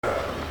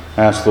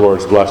Ask the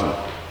Lord's blessing.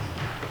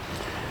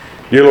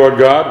 Dear Lord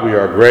God, we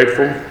are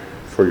grateful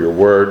for your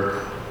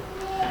word.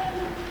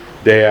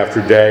 Day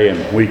after day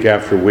and week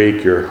after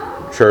week, your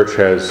church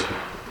has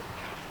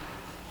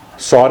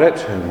sought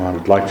it, and I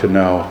would like to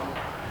know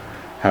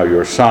how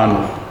your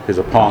Son, his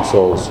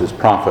apostles, his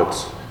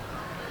prophets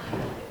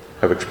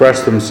have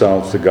expressed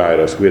themselves to guide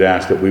us. We'd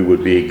ask that we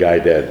would be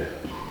guided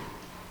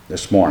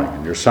this morning.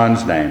 In your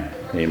Son's name,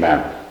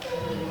 amen.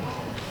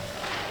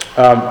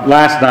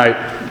 Last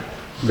night,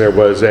 there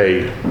was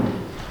a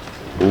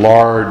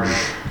large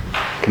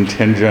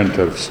contingent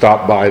of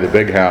stop by the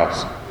big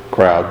house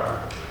crowd,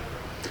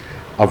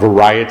 a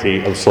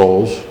variety of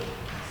souls,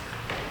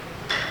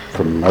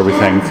 from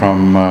everything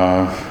from,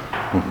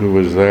 who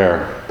was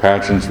there?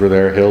 Patchens were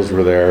there, Hills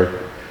were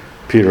there,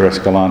 Peter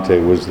Escalante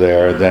was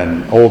there,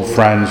 then old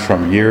friends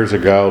from years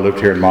ago, lived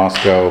here in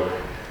Moscow,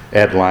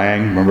 Ed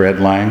Lang, remember Ed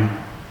Lang?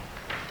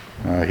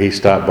 He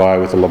stopped by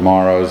with the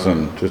Lamaros,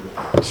 and just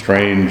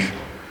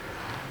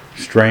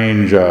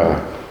strange,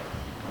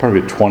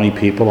 probably 20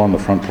 people on the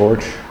front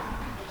porch.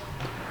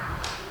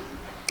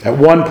 At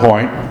one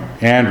point,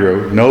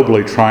 Andrew,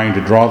 nobly trying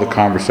to draw the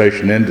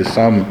conversation into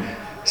some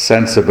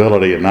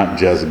sensibility and not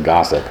just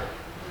gossip,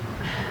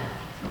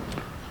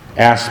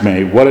 asked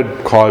me what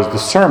had caused the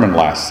sermon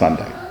last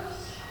Sunday.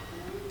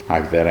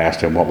 I then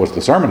asked him what was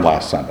the sermon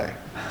last Sunday.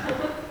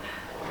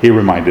 He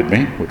reminded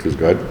me, which was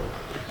good.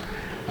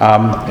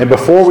 And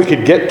before we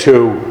could get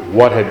to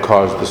what had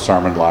caused the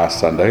sermon last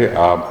Sunday,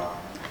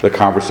 the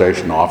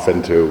conversation off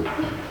into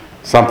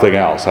something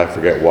else, I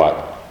forget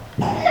what.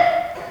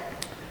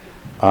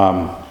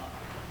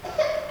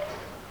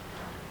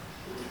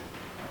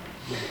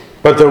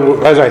 But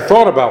as I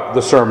thought about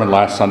the sermon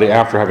last Sunday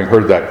after having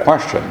heard that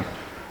question,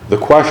 the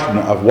question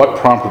of what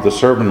prompted the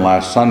sermon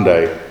last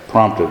Sunday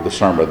prompted the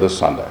sermon this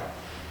Sunday.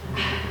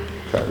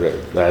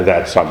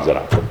 That sums it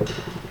up.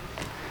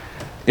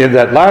 In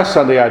that last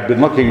Sunday I'd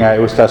been looking at,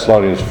 it was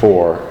Thessalonians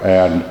 4,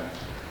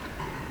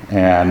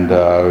 and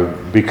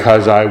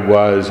because I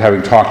was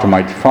having talked to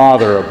my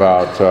father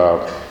about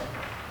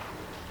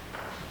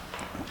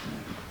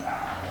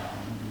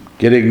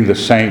getting the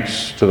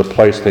saints to the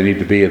place they need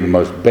to be in the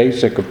most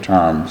basic of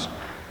terms,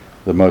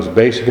 the most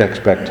basic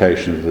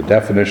expectations, the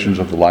definitions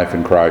of the life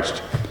in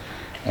Christ,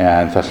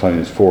 and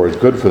Thessalonians 4 is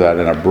good for that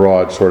in a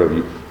broad sort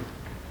of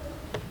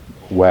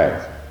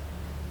way.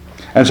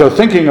 And so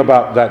thinking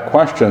about that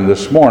question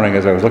this morning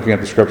as I was looking at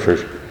the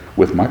scriptures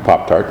with my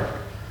Pop-Tart,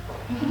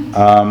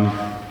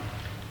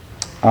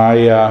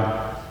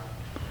 I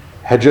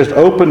had just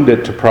opened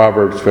it to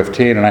Proverbs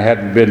 15, and I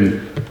hadn't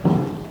been,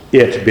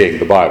 it being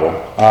the Bible,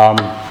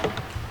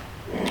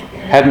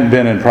 hadn't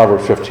been in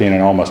Proverbs 15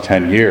 in almost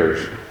 10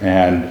 years.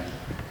 And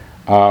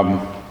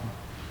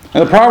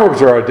the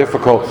Proverbs are a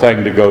difficult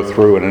thing to go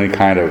through in any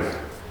kind of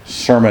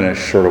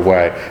sermonish sort of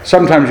way.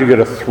 Sometimes you get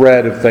a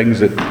thread of things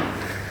that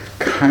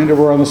kind of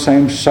are on the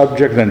same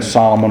subject, then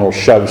Solomon will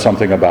shove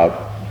something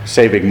about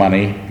saving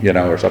money,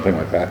 or something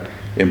like that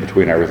in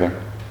between everything.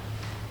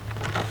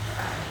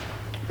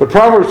 But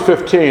Proverbs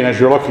 15, as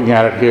you're looking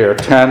at it here,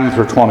 10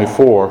 through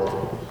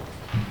 24,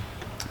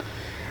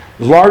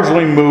 is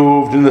largely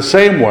moved in the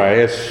same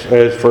way as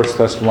 1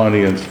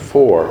 Thessalonians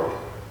 4,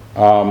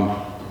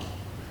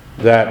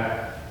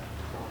 that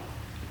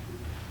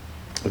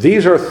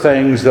these are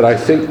things that I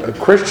think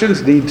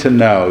Christians need to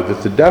know,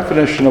 that the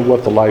definition of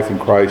what the life in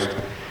Christ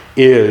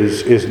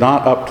is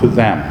not up to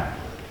them.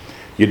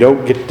 You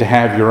don't get to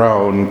have your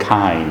own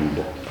kind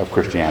of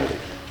Christianity.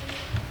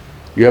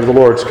 You have the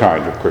Lord's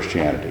kind of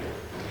Christianity.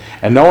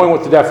 And knowing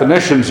what the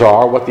definitions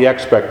are, what the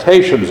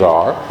expectations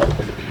are,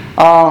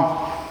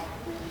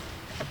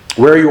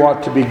 where you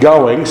ought to be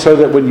going, so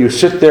that when you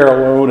sit there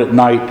alone at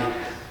night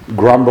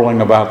grumbling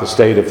about the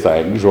state of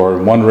things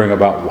or wondering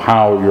about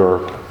how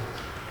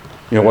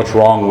what's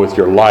wrong with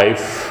your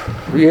life,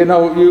 you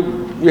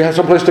have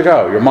someplace to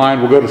go. Your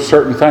mind will go to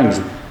certain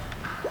things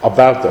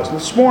about this.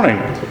 This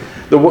morning,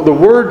 the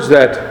words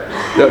that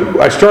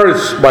I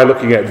started by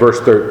looking at verse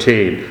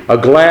 13, a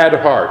glad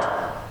heart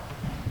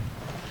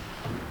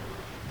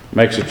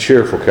makes a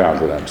cheerful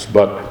countenance,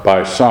 but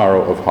by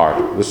sorrow of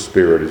heart the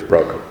spirit is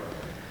broken.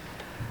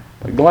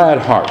 A glad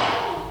heart.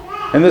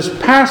 And this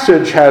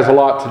passage has a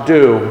lot to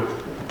do,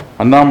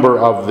 a number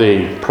of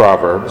the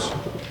Proverbs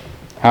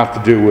have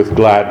to do with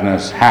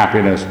gladness,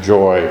 happiness,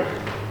 joy,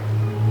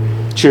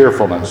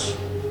 cheerfulness.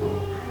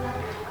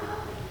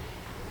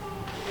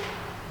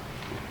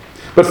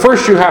 But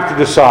first you have to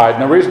decide,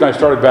 and the reason I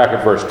started back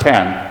at verse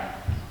 10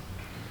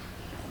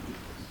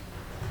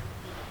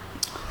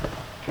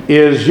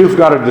 is you've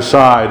got to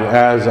decide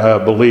as a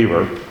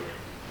believer,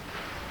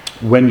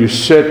 when you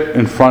sit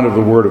in front of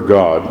the Word of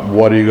God,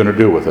 what are you going to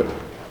do with it?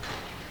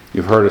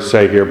 You've heard us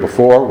say here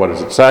before, what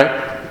does it say?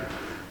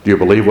 Do you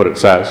believe what it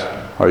says?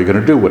 Are you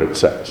going to do what it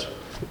says?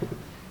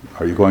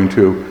 Are you going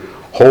to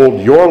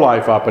hold your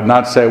life up and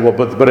not say, well,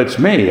 but it's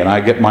me, and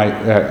I get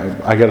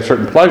a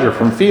certain pleasure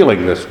from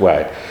feeling this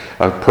way,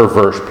 a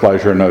perverse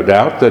pleasure, no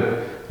doubt,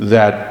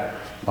 that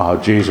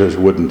Jesus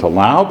wouldn't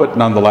allow, but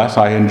nonetheless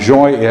I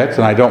enjoy it,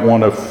 and I don't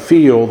want to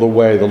feel the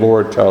way the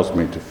Lord tells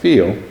me to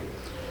feel.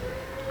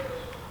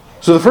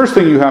 So the first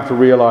thing you have to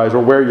realize are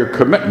where your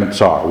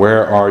commitments are.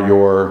 Where are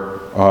your,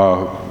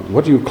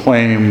 what do you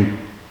claim,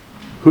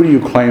 who do you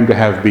claim to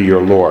have be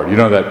your Lord? You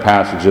know that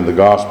passage in the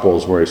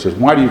Gospels where he says,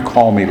 "Why do you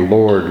call me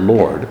Lord,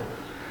 Lord,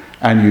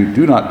 and you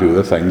do not do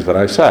the things that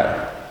I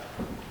say?"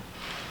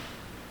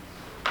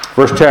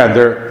 Verse 10,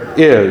 "There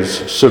is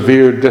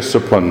severe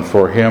discipline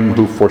for him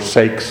who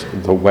forsakes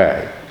the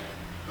way.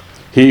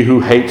 He who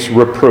hates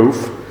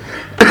reproof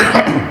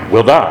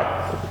will die."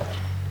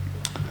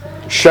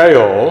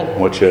 Sheol,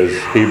 which is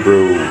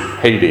Hebrew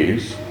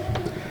Hades,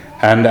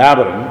 and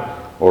Abaddon,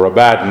 or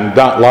Abaddon,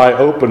 lie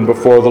open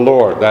before the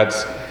Lord.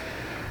 That's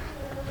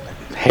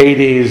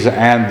Hades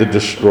and the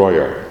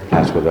destroyer.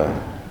 That's what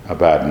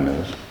Abaddon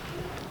is.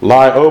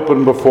 Lie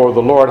open before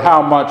the Lord.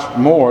 How much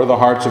more the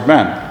hearts of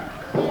men?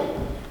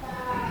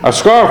 A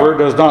scoffer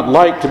does not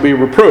like to be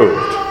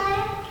reproved.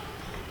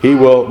 He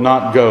will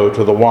not go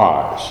to the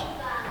wise.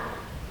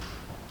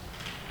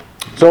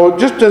 So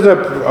just as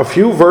a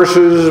few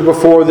verses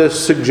before this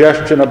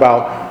suggestion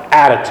about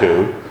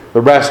attitude, the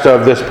rest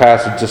of this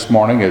passage this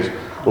morning is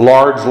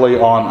largely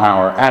on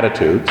our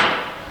attitudes.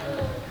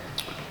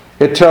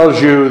 It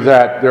tells you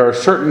that there are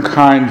certain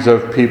kinds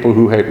of people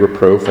who hate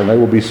reproof, and they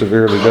will be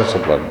severely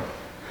disciplined.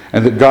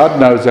 And that God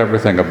knows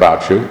everything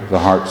about you, the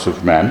hearts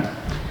of men.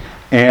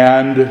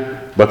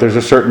 But there's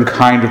a certain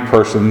kind of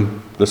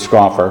person, the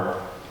scoffer,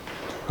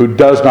 who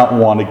does not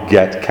want to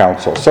get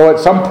counsel. So at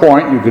some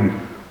point you can,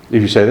 if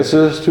you say, "This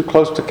is too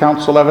close to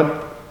counsel, Evan,"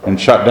 and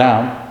shut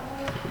down.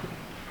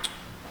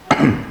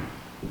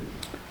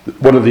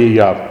 One of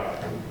the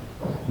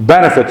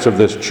benefits of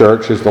this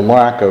church is the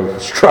lack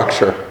of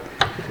structure,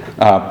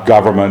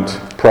 government,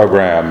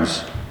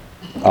 programs,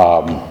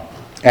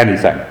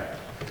 anything.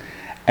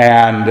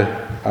 And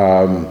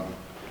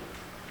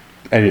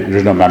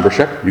there's no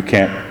membership. You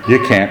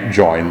can't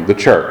join the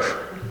church.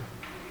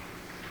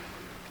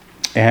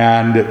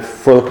 And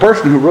for the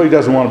person who really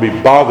doesn't want to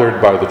be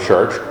bothered by the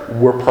church,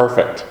 we're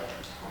perfect.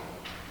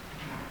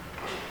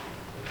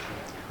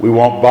 We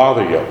won't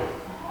bother you.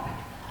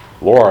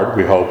 Lord,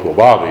 we hope, will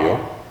bother you.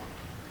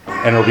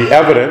 And it'll be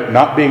evident,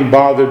 not being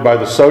bothered by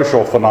the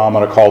social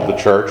phenomena called the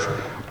church,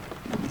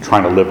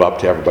 trying to live up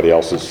to everybody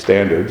else's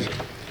standards,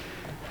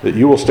 that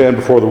you will stand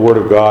before the Word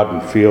of God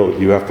and feel that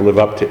you have to live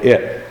up to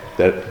it.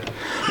 That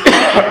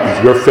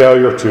your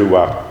failure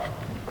to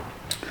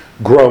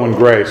grow in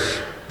grace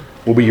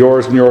will be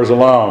yours and yours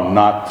alone,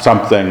 not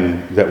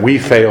something that we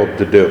failed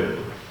to do.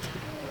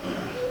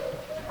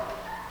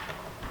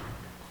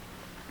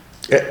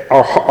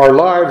 Our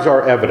lives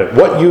are evident.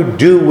 What you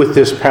do with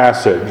this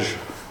passage,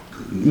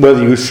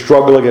 whether you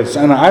struggle against,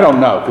 and I don't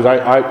know, because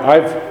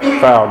I've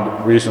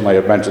found recently,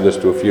 I've mentioned this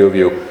to a few of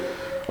you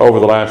over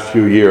the last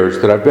few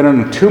years, that I've been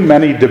in too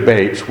many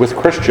debates with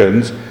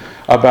Christians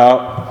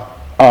about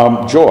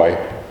joy.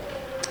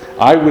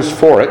 I was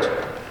for it,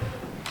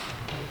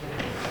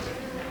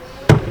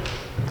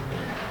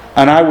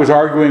 and I was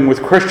arguing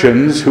with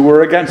Christians who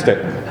were against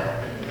it.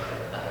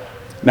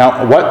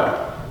 Now, what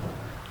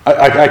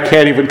I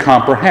can't even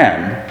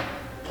comprehend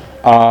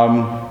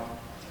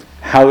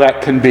how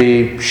that can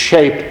be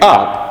shaped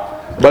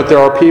up, but there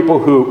are people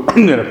who,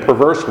 in a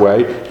perverse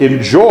way,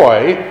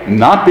 enjoy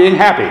not being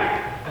happy.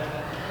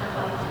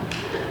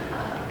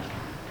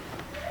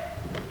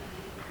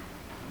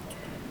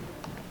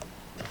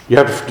 You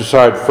have to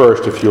decide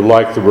first if you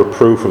like the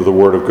reproof of the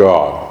Word of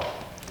God.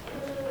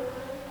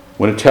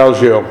 When it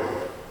tells you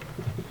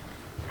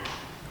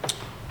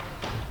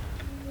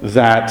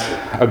that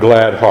a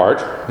glad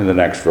heart, in the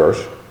next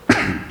verse,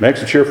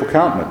 makes a cheerful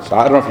countenance.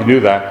 I don't know if you knew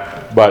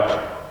that,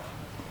 but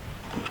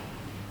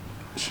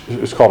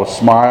it's called a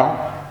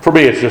smile. For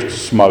me, it's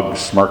just smug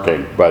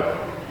smirking, but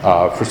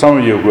for some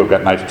of you who have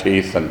got nice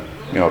teeth and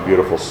a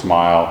beautiful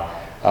smile,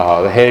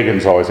 the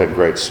Hagans always had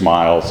great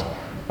smiles.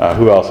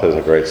 Who else has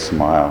a great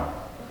smile?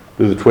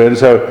 Do the twins?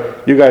 So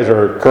you guys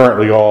are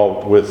currently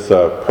all with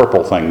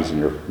purple things in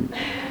your...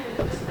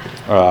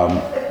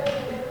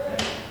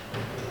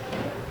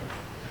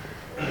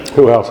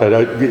 who else had?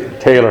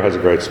 Taylor has a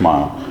great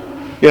smile.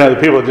 The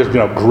people that just,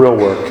 grill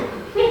work.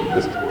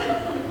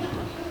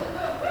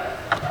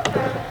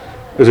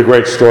 There's a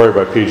great story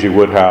by P.G.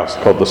 Woodhouse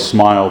called "The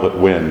Smile That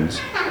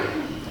Wins,"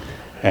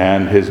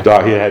 and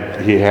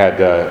he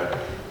had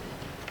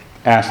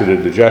acid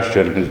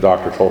indigestion, and his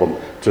doctor told him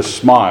to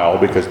smile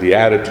because the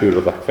attitude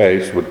of the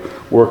face would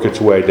work its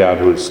way down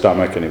to his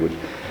stomach,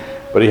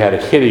 but he had a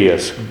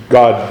hideous,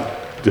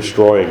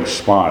 God-destroying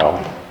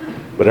smile.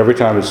 But every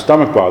time his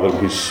stomach bothered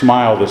him, he'd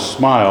smile this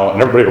smile,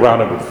 and everybody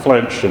around him would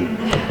flinch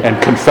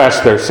and confess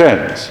their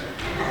sins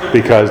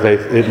because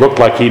it looked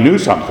like he knew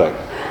something.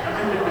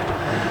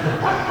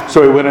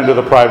 So he went into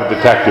the private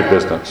detective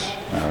business.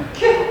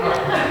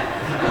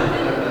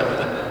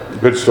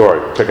 Good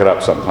story. Pick it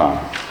up sometime.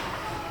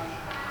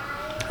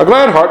 A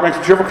glad heart makes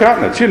a cheerful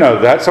countenance. You know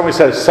that. Somebody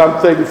says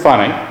something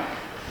funny.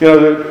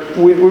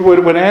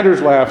 When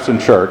Anders laughs in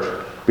church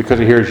because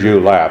he hears you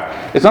laugh,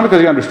 it's not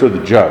because he understood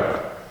the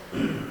joke.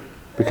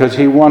 because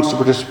he wants to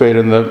participate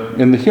in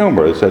the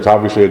humor. It's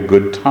obviously a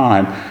good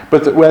time.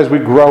 But as we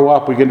grow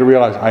up, we begin to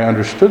realize I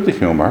understood the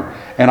humor,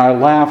 and I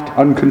laughed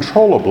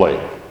uncontrollably.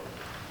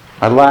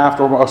 I laughed,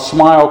 or a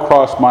smile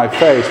crossed my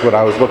face when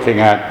I was looking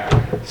at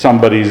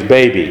somebody's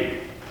baby.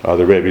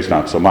 Other babies,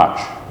 not so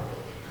much.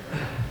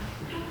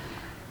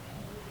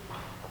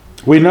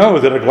 We know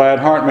that a glad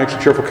heart makes a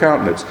cheerful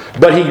countenance.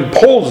 But he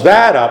pulls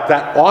that up,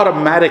 that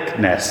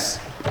automaticness.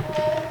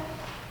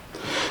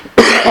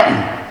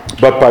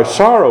 But by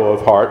sorrow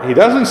of heart, he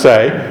doesn't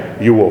say,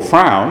 you will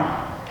frown.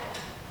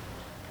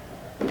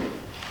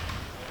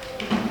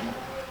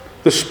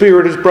 The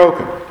spirit is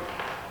broken.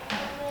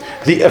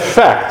 The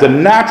effect, the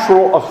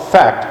natural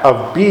effect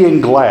of being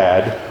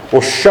glad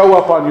will show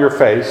up on your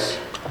face.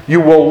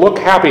 You will look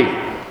happy.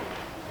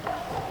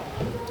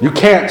 You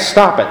can't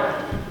stop it.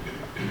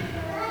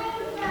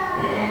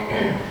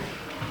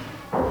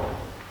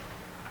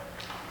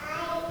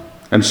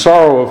 And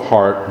sorrow of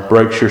heart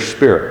breaks your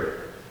spirit.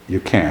 You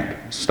can't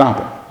stop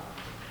it.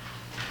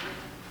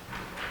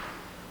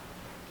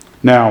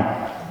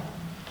 Now,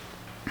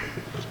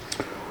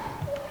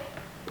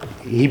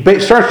 he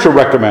starts to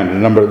recommend a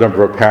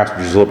number of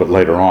passages a little bit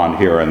later on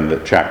here in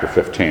chapter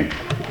 15.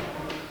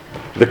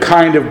 The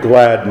kind of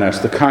gladness,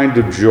 the kind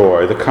of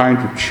joy, the kind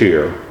of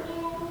cheer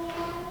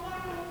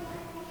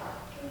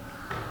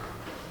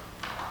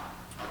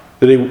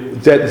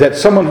that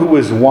someone who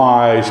is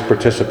wise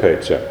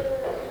participates in.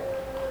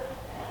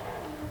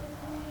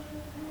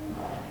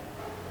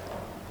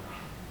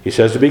 He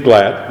says to be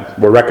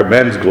glad, or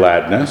recommends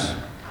gladness.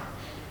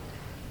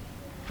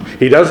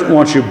 He doesn't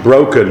want you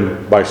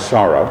broken by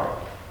sorrow.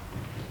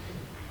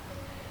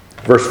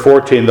 Verse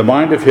 14, the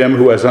mind of him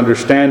who has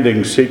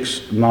understanding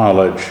seeks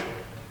knowledge,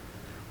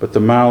 but the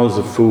mouths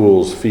of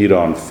fools feed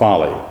on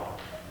folly.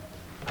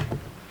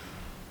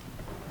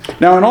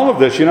 Now in all of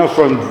this,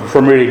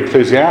 from reading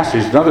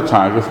Ecclesiastes and other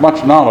times, with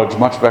much knowledge,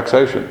 much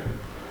vexation.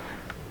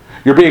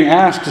 You're being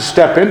asked to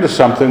step into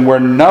something where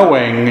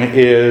knowing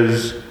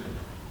is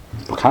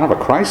kind of a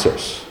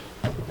crisis.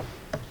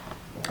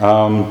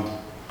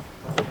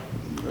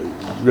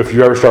 If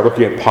you ever start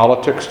looking at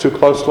politics too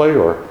closely,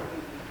 or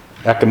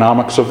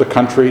economics of the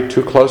country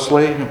too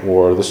closely,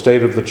 or the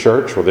state of the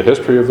church, or the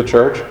history of the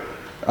church,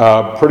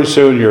 pretty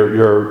soon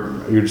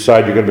you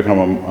decide you're going to become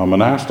a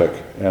monastic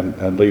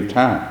and leave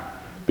town,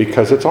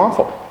 because it's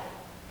awful.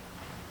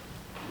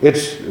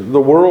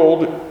 The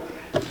world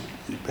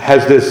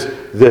has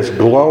this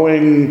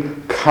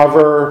glowing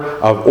cover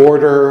of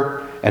order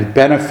and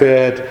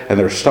benefit, and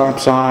there are stop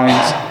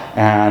signs,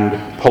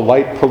 and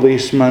polite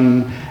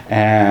policemen,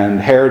 and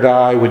hair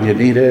dye when you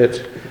need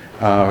it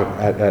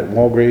at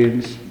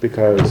Walgreens,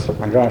 because,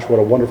 my gosh, what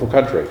a wonderful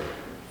country.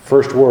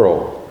 First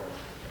world.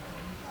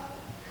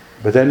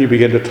 But then you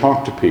begin to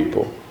talk to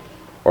people,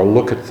 or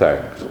look at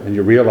things, and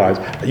you realize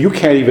you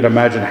can't even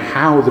imagine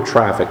how the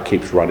traffic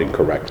keeps running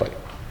correctly,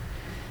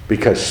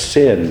 because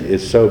sin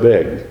is so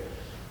big.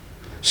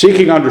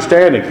 Seeking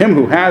understanding, him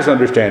who has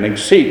understanding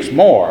seeks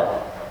more.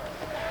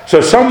 So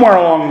somewhere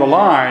along the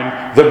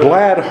line, the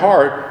glad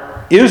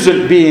heart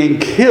isn't being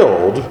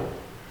killed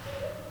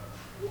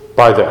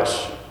by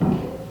this,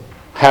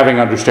 having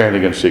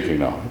understanding and seeking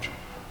knowledge.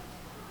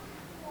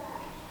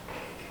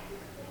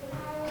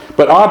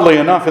 But oddly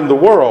enough, in the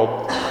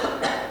world,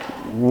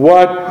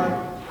 what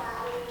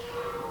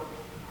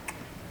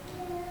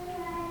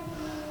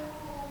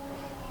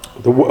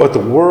the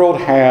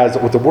world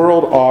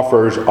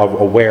offers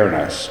of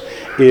awareness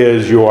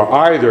is you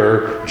are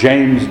either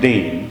James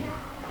Dean.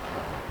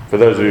 For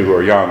those of you who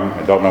are young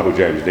and don't know who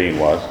James Dean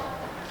was,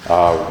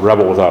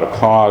 rebel without a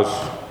cause,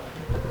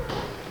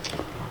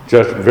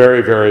 just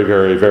very, very,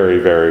 very, very,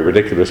 very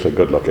ridiculously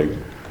good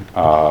looking,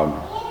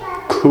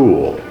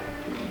 cool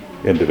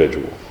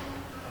individual.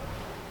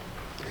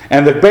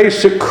 And the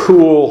basic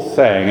cool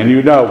thing, and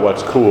you know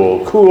what's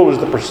cool. Cool is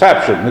the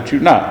perception that you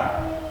know.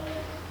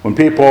 When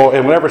people,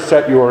 in whatever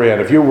set you are in,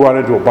 if you run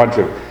into a bunch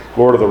of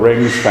Lord of the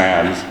Rings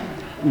fans,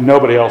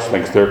 nobody else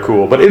thinks they're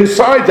cool. But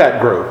inside that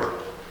group,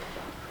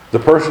 the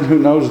person who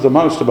knows the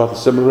most about the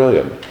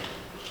Silmarillion,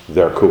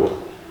 they're cool.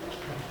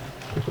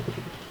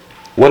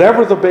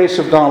 Whatever the base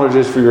of knowledge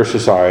is for your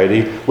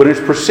society, when it's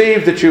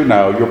perceived that you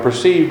know, you're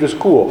perceived as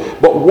cool.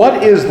 But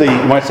what is you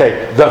might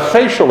say, the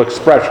facial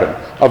expression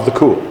of the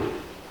cool?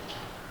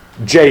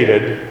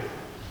 Jaded,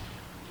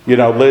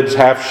 lids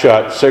half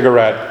shut,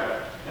 cigarette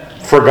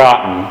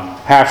forgotten,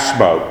 half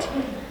smoked.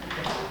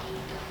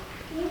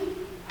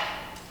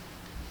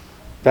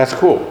 That's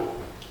cool.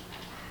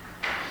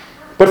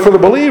 But for the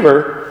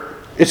believer,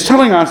 it's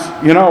telling us,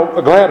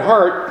 a glad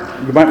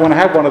heart, you might want to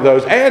have one of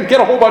those, and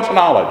get a whole bunch of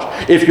knowledge.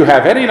 If you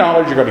have any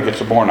knowledge, you're going to get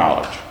some more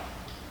knowledge.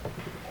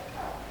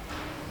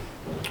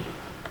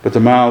 But the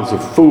mouths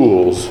of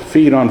fools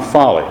feed on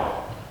folly.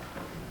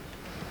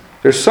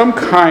 There's some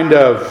kind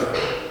of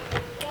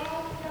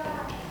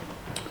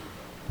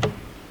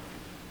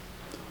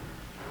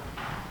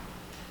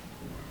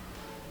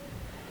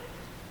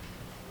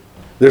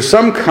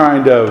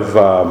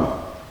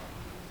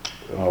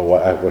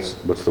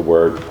what's the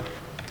word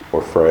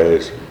or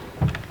phrase?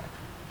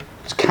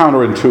 It's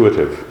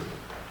counterintuitive,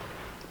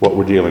 what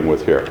we're dealing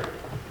with here.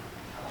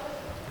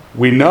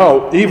 We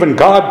know, even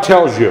God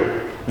tells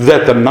you,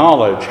 that the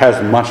knowledge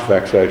has much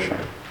vexation.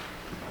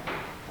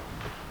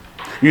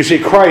 You see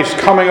Christ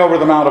coming over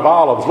the Mount of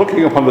Olives,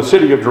 looking upon the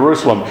city of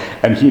Jerusalem,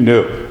 and he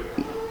knew.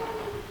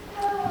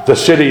 The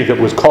city that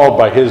was called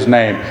by his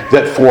name,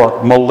 that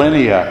for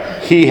millennia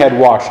he had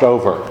watched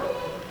over.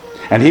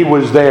 And he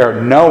was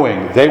there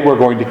knowing they were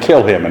going to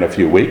kill him in a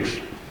few weeks.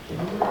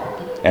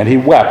 And he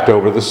wept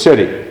over the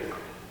city.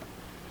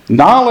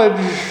 Knowledge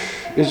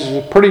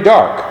is pretty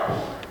dark.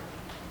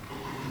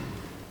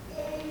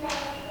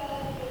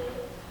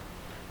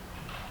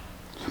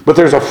 But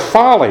there's a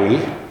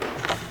folly.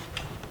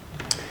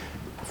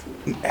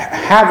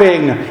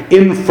 Having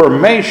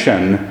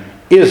information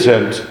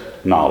isn't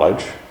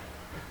knowledge.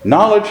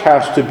 Knowledge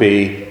has to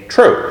be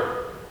true.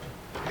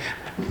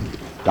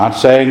 Not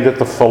saying that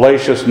the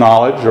fallacious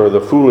knowledge or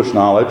the foolish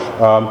knowledge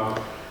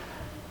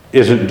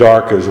isn't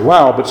dark as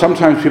well, but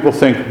sometimes people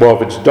think, well,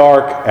 if it's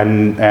dark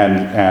and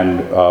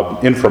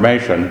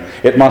information,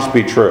 it must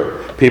be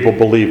true. People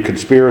believe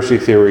conspiracy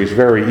theories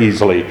very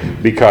easily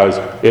because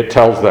it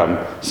tells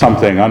them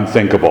something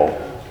unthinkable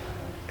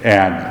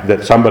and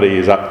that somebody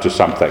is up to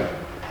something,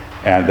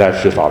 and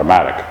that's just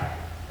automatic.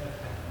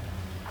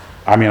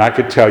 I mean, I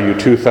could tell you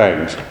two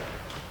things.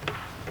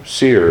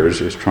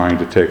 Sears is trying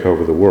to take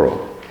over the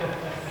world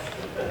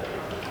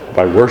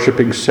by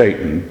worshiping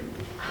Satan,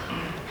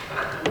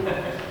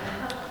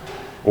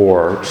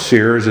 or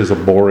Sears is a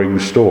boring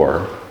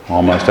store,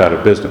 almost out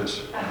of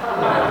business.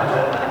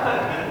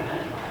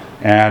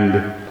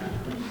 And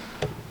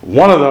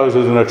one of those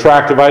is an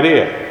attractive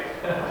idea,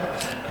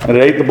 and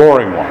it ain't the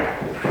boring one.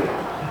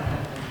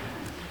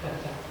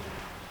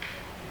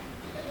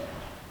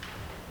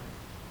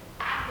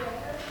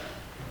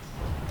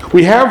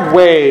 We have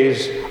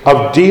ways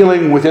of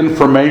dealing with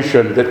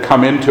information that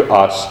come into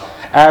us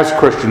as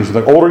Christians.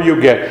 The older you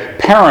get,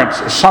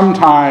 parents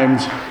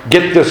sometimes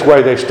get this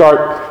way. They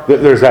start,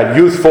 there's that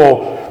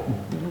youthful,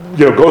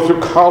 go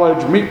through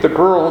college, meet the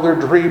girl of their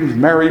dreams,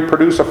 marry,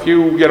 produce a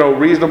few,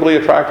 reasonably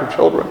attractive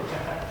children.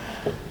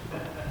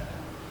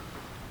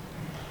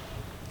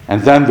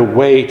 And then the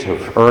weight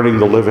of earning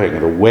the living,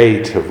 the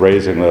weight of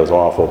raising those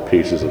awful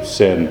pieces of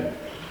sin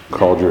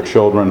called your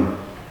children.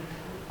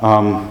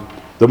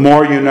 The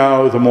more you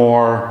know, the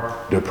more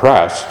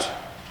depressed.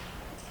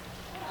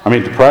 I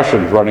mean,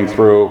 depression is running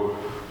through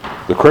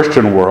the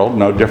Christian world,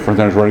 no different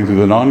than it's running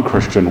through the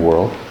non-Christian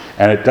world,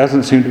 and it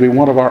doesn't seem to be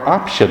one of our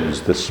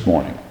options this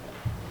morning.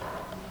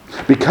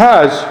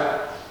 Because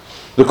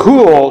the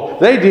cool,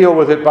 they deal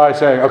with it by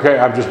saying, okay,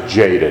 I'm just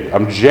jaded.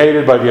 I'm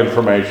jaded by the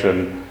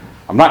information.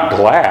 I'm not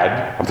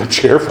glad. I'm not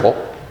cheerful.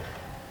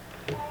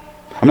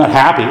 I'm not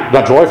happy. I'm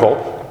not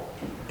joyful.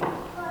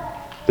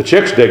 The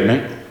chicks dig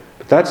me.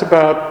 That's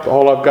about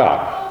all I've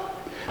got.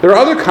 There are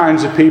other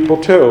kinds of people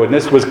too, and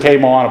this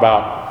came on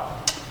about,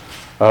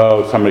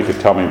 somebody could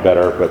tell me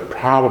better, but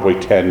probably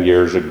 10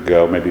 years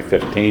ago, maybe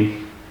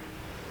 15.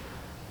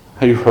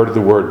 Have you heard of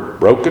the word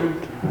broken?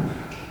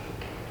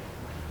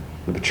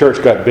 The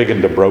church got big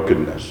into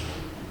brokenness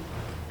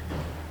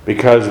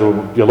because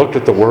you looked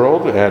at the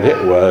world and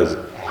it was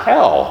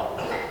hell.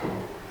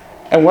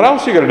 And what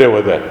else are you going to do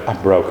with it?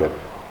 I'm broken.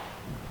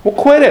 Well,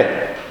 quit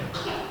it.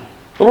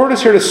 The Lord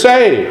is here to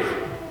save.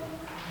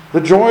 The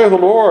joy of the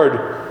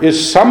Lord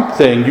is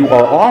something you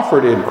are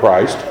offered in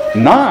Christ,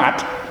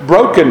 not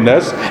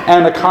brokenness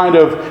and a kind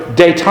of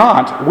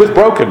détente with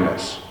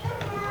brokenness.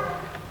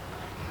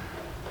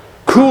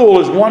 Cool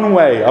is one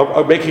way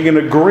of making an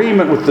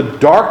agreement with the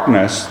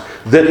darkness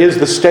that is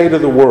the state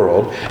of the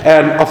world,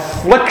 and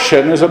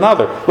affliction is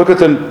another. Look at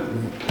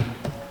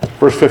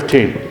verse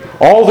 15.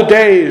 All the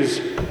days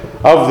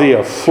of the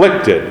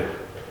afflicted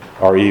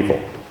are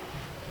evil,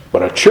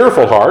 but a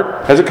cheerful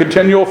heart has a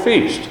continual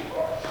feast.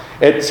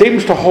 It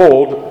seems to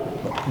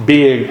hold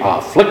being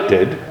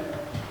afflicted,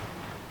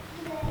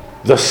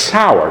 the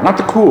sour, not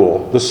the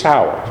cool, the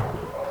sour.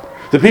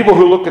 The people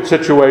who look at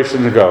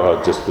situations and go,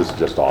 oh, this is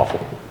just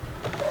awful.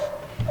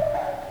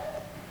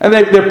 And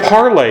they're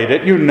parlayed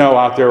it,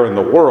 out there in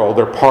the world,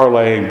 they're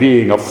parlaying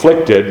being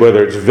afflicted,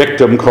 whether it's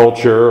victim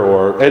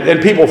culture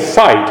and people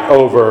fight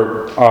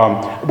over,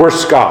 we're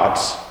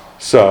Scots,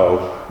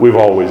 so we've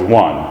always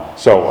won.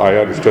 So I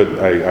understood,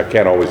 I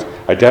can't always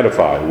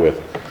identify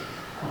with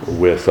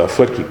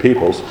afflicted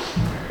peoples.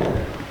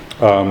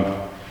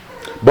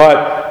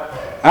 But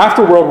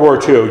after World War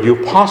II,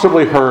 you've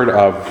possibly heard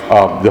of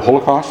the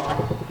Holocaust?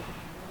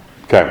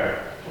 Okay.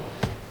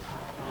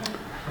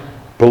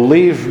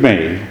 Believe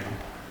me,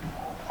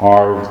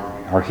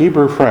 our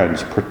Hebrew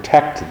friends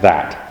protect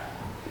that.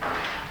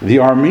 The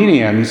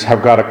Armenians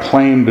have got a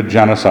claim to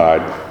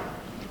genocide.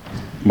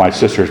 My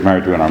sister's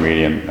married to an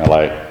Armenian in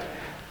LA.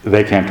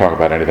 They can't talk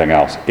about anything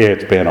else.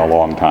 It's been a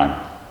long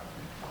time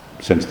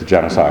since the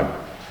genocide.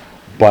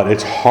 But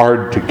it's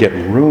hard to get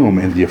room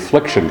in the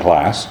affliction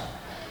class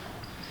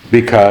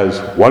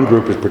because one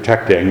group is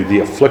protecting the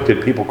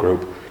afflicted people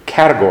group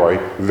category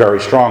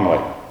very strongly.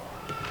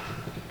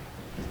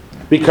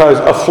 Because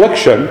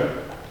affliction,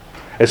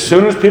 as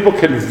soon as people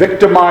can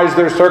victimize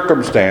their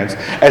circumstance,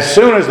 as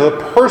soon as the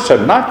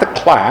person, not the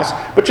class,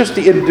 but just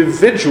the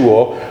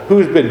individual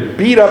who's been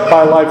beat up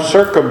by life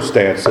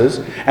circumstances,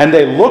 and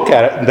they look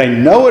at it and they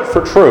know it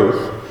for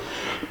truth,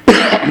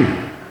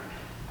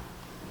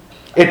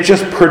 it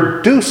just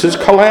produces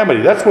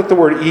calamity. That's what the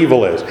word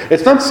evil is.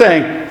 It's not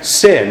saying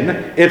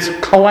sin, it's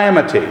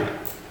calamity.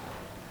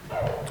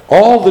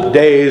 All the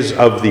days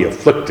of the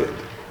afflicted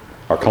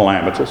are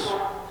calamitous.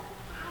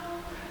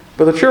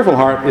 But the cheerful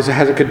heart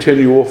has a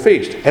continual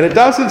feast. And it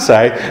doesn't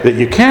say that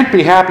you can't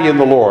be happy in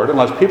the Lord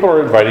unless people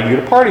are inviting you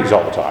to parties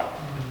all the time.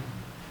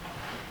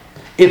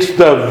 It's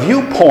the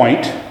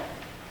viewpoint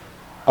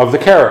of the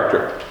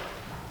character.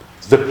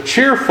 The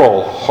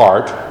cheerful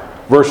heart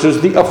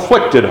versus the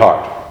afflicted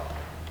heart.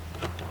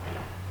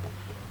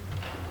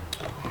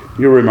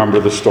 You remember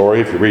the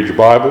story if you read your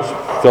Bibles.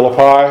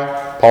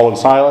 Philippi, Paul and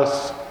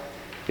Silas,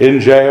 in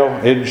jail,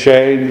 in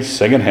chains,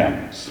 singing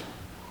hymns.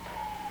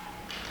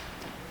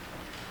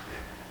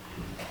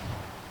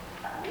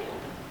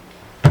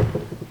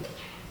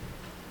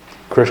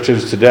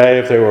 Christians today,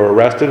 if they were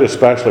arrested,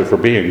 especially for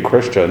being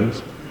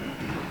Christians,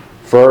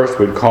 first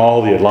we'd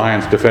call the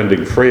Alliance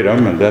Defending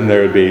Freedom, and then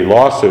there would be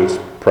lawsuits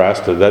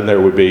pressed, and then there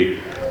would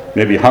be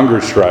maybe hunger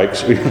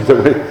strikes. We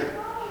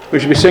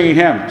should be singing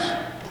hymns.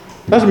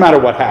 Doesn't matter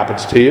what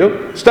happens to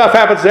you. Stuff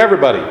happens to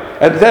everybody,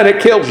 and then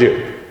it kills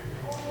you.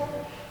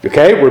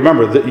 Okay?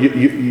 Remember, that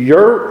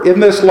you're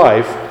in this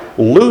life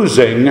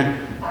losing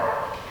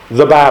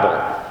the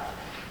battle.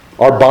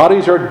 Our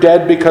bodies are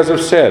dead because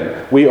of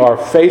sin. We are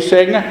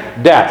facing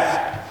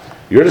death.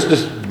 You're just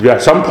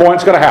at some point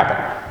it's going to happen.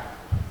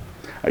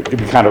 It could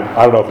be I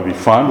don't know if it'd be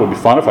fun. It would be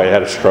fun if I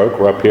had a stroke.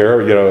 We're up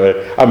here.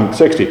 I'm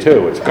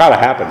 62. It's got to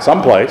happen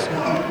someplace.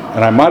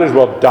 And I might as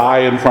well die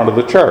in front of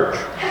the church.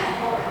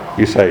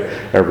 You say,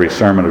 every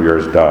sermon of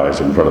yours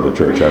dies in front of the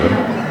church, Evan.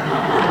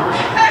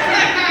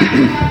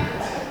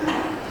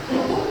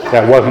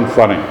 That wasn't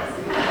funny.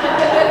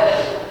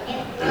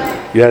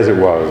 Yes, it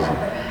was.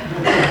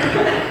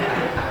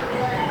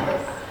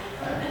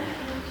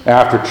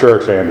 After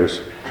church,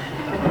 Anders.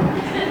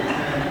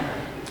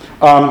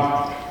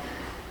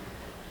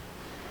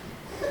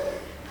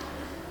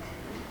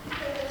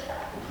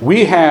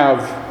 We have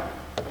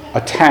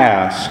a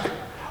task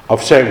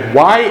of saying,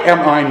 why am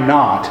I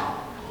not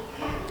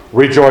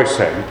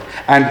rejoicing?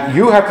 And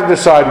you have to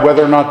decide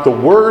whether or not the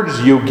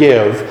words you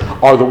give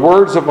are the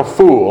words of a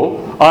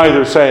fool,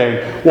 either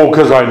saying, well,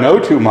 because I know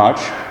too much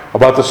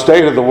about the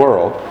state of the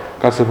world.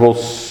 God said, well,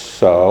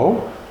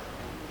 so?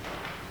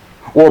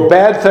 Or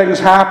bad things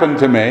happen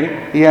to me.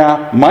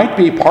 Yeah, might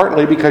be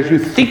partly because you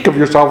think of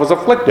yourself as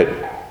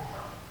afflicted.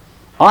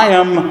 I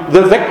am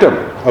the victim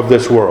of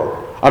this world.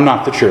 I'm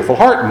not the cheerful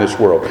heart in this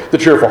world. The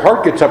cheerful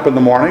heart gets up in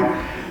the morning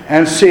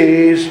and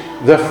sees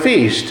the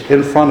feast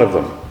in front of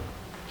them.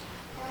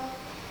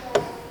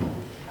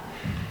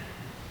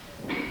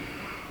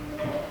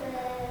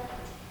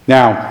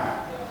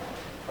 Now,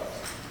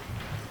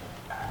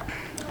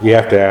 you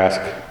have to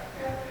ask,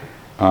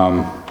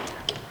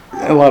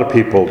 a lot of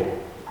people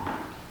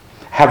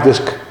have this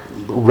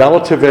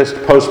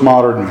relativist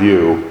postmodern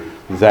view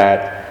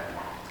that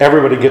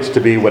everybody gets to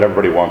be what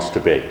everybody wants to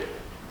be.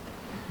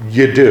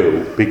 You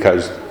do,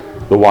 because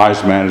the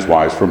wise man is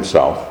wise for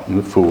himself, and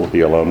the fool,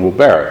 he alone will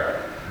bear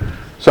it.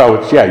 So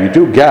it's, you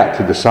do get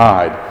to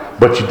decide,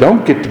 but you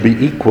don't get to be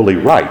equally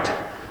right,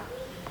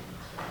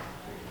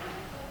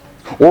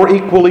 or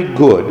equally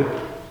good,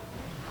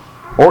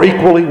 or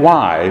equally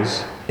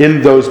wise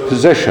in those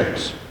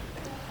positions.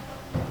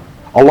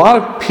 A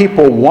lot of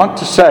people want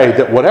to say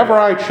that whatever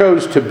I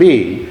chose to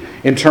be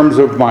in terms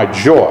of my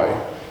joy,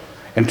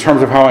 in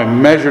terms of how I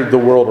measured the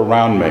world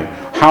around me,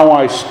 how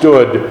I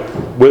stood,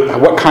 with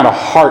what kind of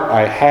heart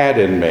I had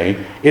in me,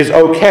 is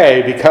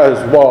okay because,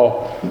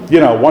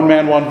 one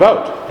man, one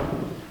vote.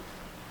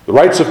 The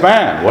rights of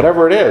man,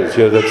 whatever it is,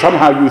 that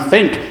somehow you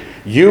think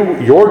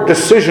your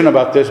decision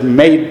about this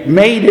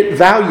made it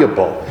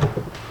valuable.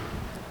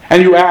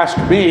 And you ask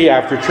me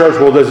after church,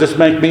 well, does this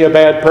make me a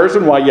bad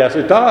person? Why, yes,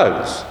 it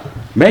does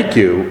make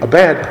you a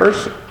bad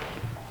person.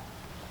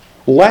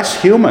 Less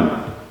human.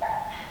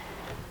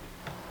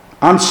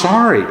 I'm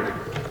sorry.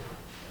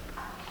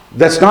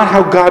 That's not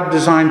how God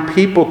designed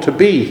people to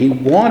be. He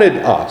wanted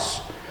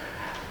us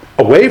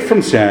away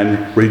from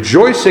sin,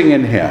 rejoicing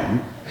in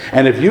Him.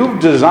 And if you've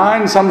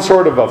designed some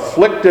sort of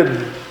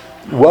afflicted,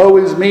 woe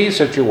is me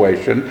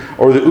situation,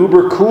 or the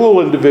uber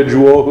cool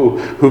individual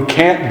who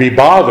can't be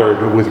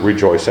bothered with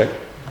rejoicing,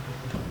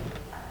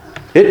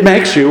 it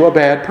makes you a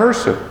bad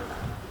person.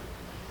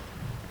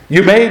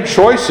 You made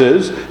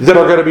choices that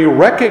are going to be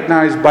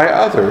recognized by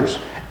others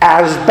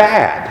as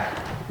bad.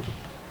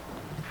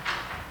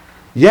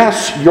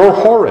 Yes, you're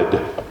horrid.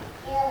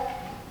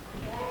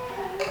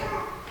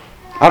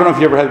 I don't know if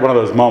you ever had one of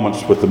those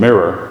moments with the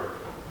mirror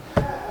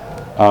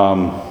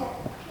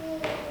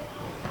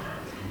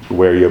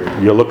where you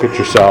look at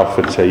yourself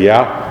and say,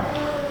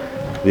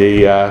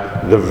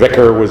 the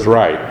vicar was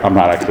right. I'm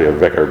not actually a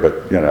vicar,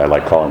 but I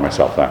like calling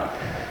myself that.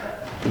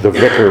 The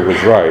vicar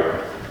was right.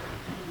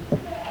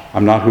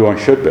 I'm not who I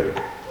should be.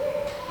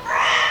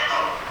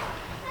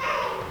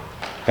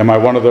 Am I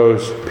one of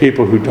those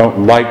people who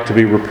don't like to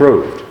be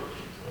reproved?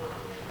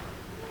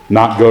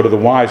 Not go to the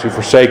wise, who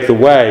forsake the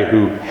way,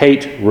 who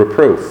hate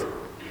reproof?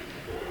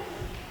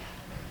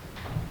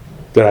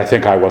 Did I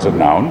think I wasn't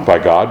known by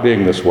God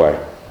being this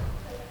way?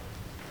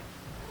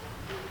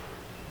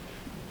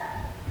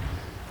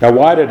 Now,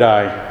 why did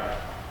I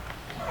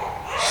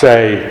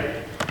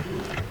say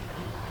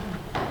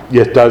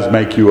it does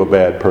make you a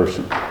bad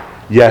person?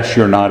 Yes,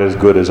 you're not as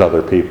good as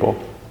other people.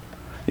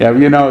 Yeah,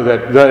 you know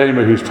that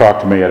anybody who's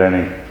talked to me at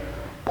any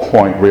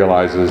point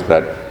realizes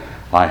that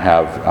I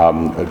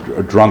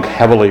have drunk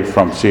heavily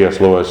from C.S.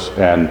 Lewis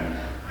and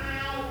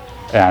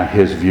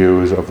his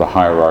views of the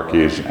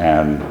hierarchies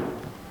and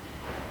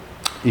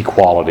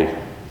equality.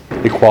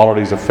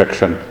 Equality is a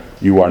fiction.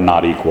 You are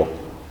not equal.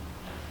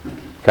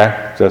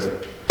 Okay?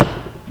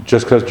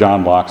 Just because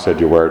John Locke said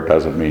you were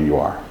doesn't mean you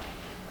are.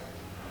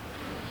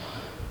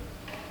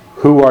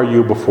 Who are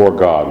you before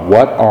God?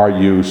 What are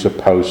you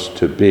supposed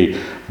to be?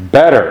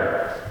 Better.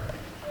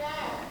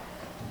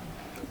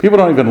 People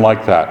don't even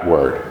like that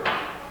word.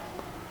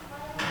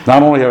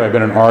 Not only have I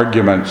been in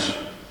arguments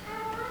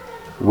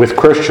with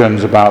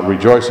Christians about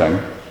rejoicing,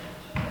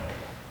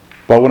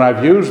 but when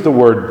I've used the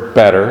word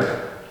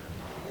better,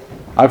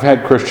 I've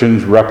had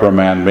Christians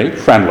reprimand me,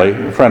 friendly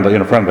in a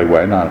friendly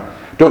way.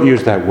 Don't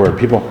use that word.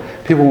 People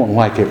won't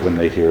like it when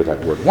they hear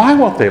that word. Why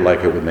won't they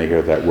like it when they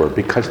hear that word?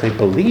 Because they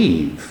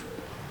believe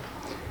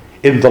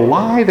in the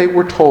lie they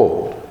were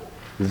told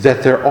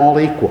that they're all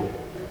equal.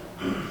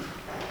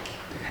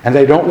 And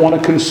they don't want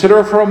to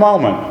consider for a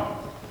moment,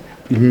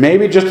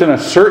 maybe just in a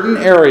certain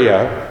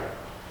area,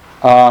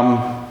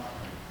 Tom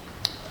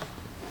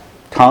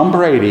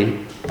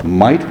Brady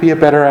might be a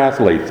better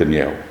athlete than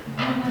you.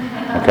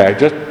 Okay,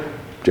 just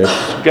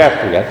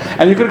suggesting it.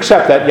 And you can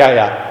accept that,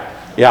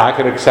 yeah, I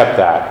can accept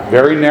that.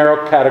 Very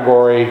narrow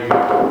category.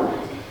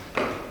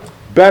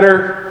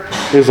 Better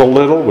is a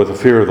little with the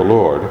fear of the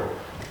Lord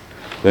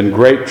than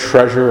great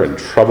treasure and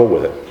trouble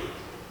with it.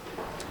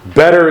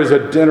 Better is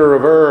a dinner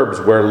of herbs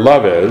where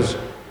love is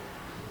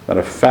than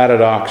a fatted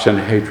ox and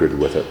hatred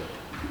with it.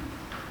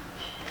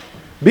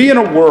 Be in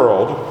a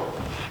world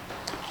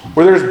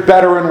where there's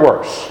better and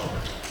worse.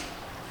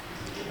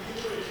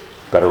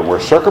 Better and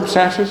worse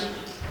circumstances,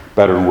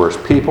 better and worse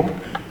people.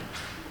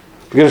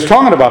 Because it's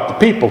talking about the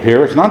people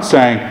here. It's not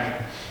saying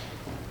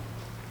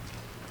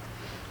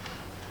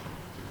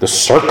the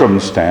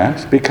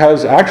circumstance,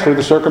 because actually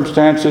the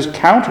circumstance is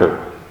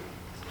counter.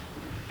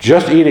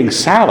 Just eating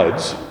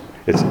salads,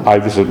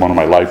 this is one of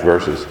my life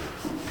verses,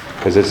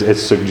 because it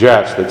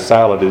suggests that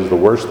salad is the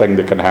worst thing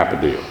that can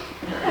happen to you.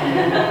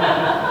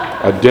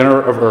 A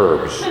dinner of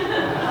herbs.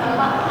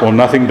 Well,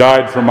 nothing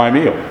died from my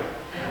meal.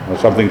 Well,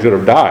 something should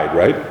have died,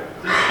 right?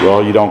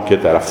 Well, you don't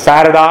get that. A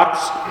fatted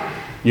ox,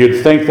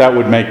 you'd think that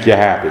would make you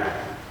happy.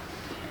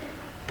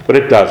 But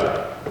it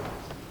doesn't.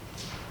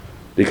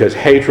 Because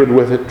hatred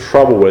with it,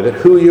 trouble with it,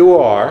 who you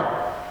are,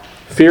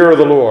 fear of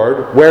the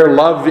Lord, where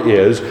love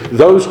is,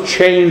 those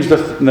change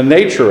the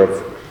nature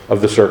of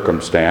the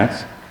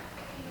circumstance.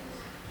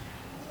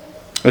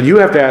 And you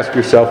have to ask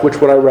yourself, which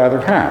would I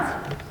rather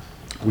have?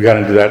 We got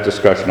into that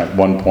discussion at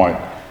one point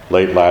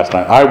late last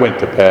night. I went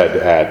to bed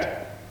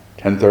at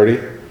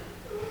 10:30.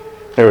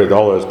 There were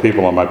all those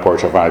people on my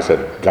porch. I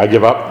said, I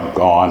give up, I'm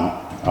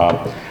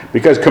gone.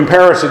 Because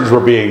comparisons were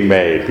being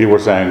made. People were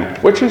saying,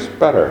 which is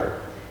better?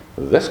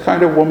 This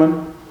kind of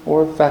woman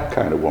or that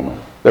kind of woman?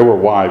 There were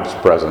wives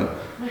present,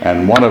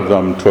 and one of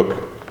them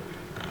took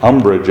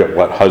umbrage at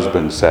what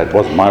husband said. It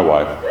wasn't my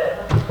wife.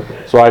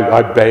 So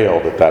I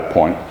bailed at that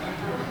point.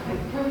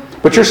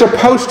 But you're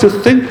supposed to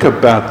think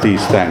about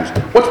these things.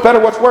 What's better,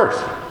 what's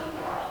worse?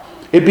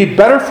 It'd be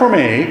better for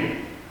me,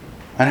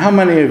 and how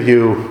many of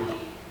you,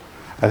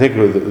 I think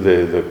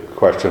the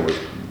question was,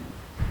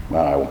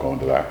 well, I won't go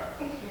into that.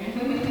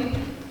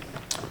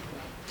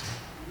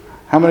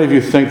 How many of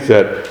you think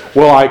that,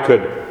 well, I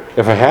could,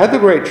 if I had the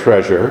great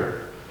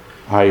treasure,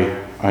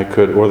 I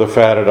could, or the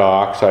fatted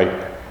ox,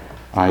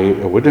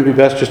 wouldn't it be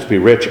best just to be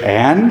rich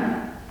and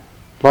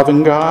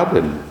loving God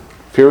and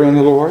fearing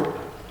the Lord?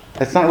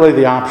 That's not really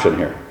the option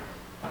here.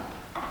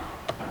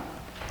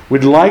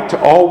 We'd like to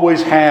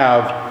always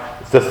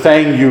have the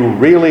thing you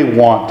really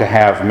want to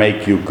have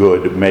make you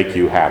good, make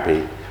you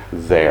happy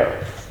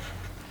there.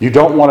 You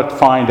don't want to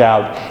find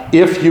out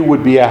if you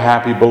would be a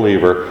happy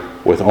believer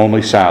with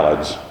only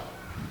salads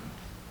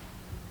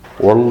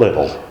or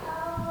little.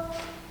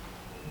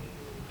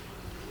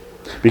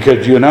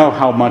 Because you know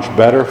how much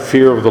better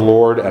fear of the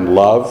Lord and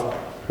love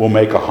will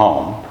make a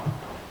home.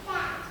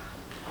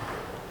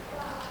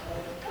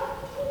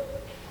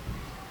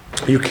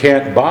 You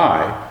can't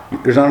buy,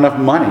 there's not enough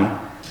money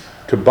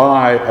to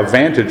buy a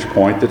vantage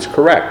point that's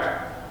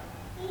correct.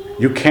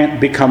 You can't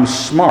become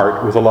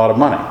smart with a lot of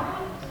money.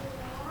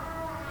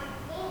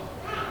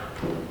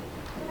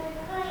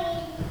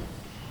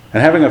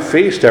 And having a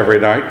feast every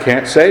night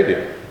can't save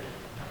you.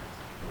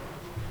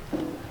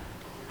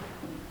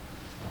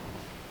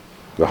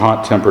 The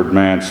hot-tempered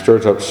man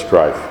stirs up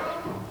strife,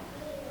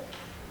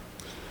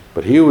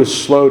 but he who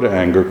is slow to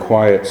anger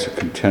quiets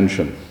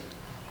contention.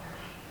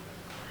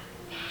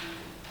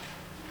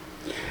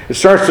 It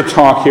starts to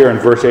talk here in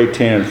verse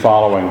 18 and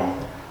following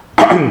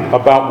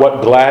about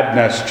what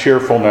gladness,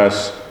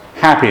 cheerfulness,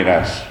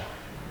 happiness,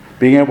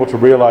 being able to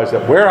realize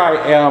that where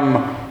I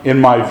am in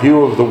my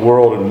view of the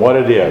world and what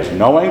it is,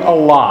 knowing a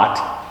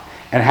lot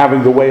and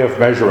having the way of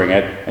measuring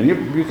it, and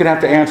you could have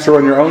to answer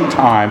in your own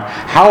time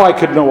how I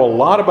could know a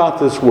lot about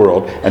this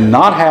world and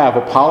not have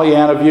a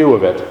Pollyanna view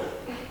of it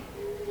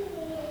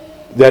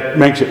that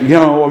makes it,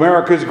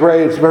 America's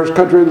great, it's the best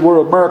country in the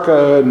world,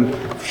 America, and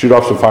shoot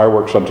off some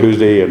fireworks on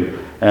Tuesday,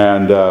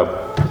 and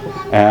the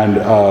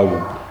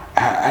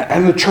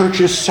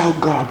church is so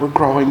good, we're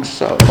growing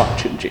so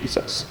much in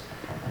Jesus.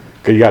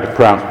 Because you got to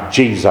pronounce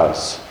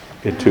Jesus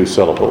in 2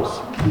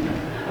 syllables.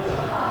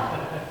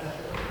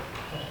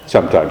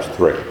 Sometimes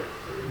 3.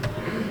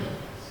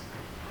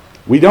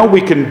 We know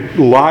we can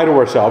lie to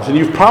ourselves, and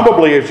you've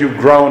probably, as you've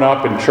grown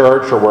up in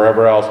church or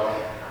wherever else,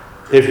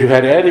 if you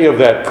had any of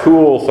that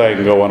cool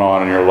thing going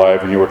on in your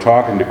life and you were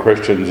talking to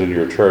Christians in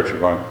your church, you're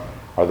going,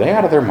 are they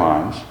out of their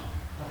minds?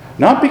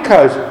 Not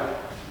because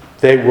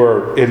they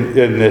were in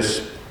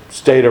this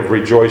state of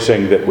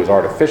rejoicing that was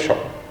artificial,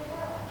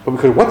 but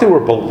because what they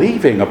were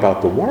believing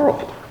about the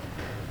world.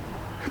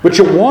 But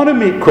you want to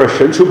meet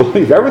Christians who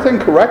believe everything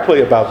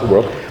correctly about the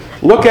world,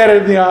 look at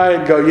it in the eye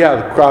and go,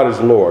 yeah, God is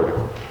Lord.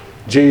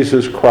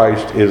 Jesus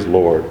Christ is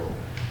Lord.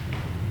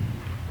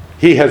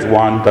 He has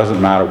won,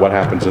 doesn't matter what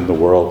happens in the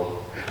world.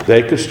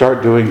 They could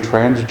start doing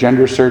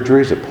transgender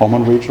surgeries at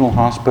Pullman Regional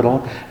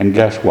Hospital, and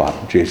guess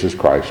what? Jesus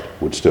Christ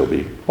would still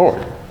be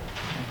Lord.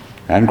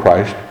 And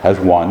Christ has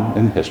won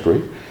in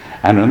history,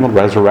 and in the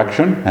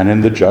resurrection, and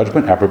in the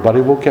judgment,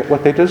 everybody will get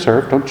what they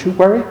deserve. Don't you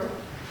worry.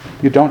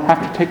 You don't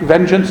have to take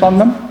vengeance on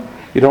them.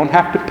 You don't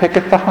have to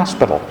picket the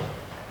hospital.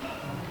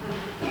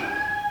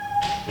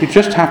 You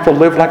just have to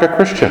live like a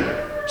Christian.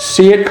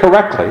 See it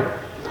correctly.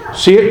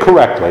 See it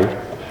correctly.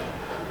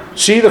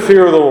 See the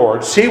fear of the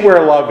Lord. See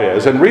where love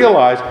is. And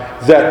realize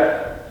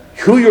that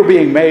who you're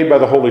being made by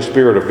the Holy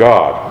Spirit of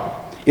God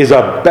is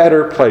a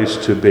better place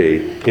to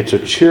be. It's a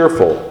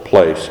cheerful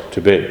place to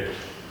be.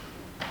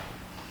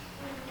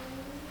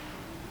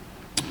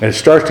 And it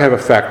starts to have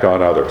effect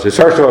on others. It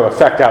starts to have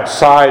effect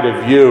outside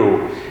of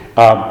you.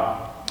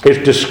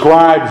 It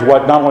describes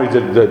what not only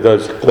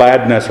does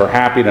gladness or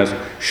happiness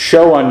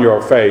show on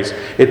your face,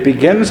 it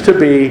begins to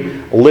be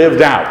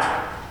lived out.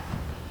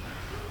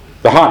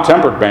 The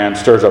hot-tempered man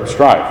stirs up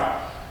strife.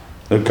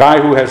 The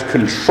guy who has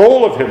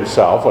control of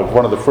himself, like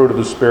one of the fruit of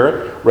the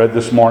Spirit, read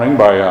this morning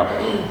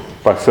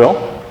by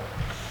Phil,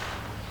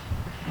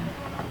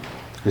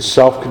 is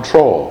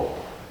self-control.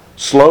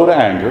 Slow to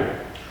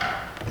anger,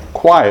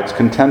 quiets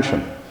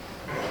contention.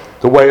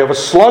 The way of a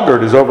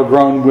sluggard is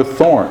overgrown with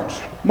thorns.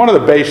 One of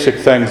the basic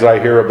things I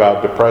hear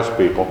about depressed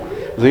people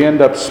is they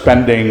end up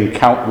spending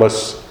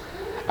countless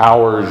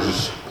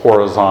hours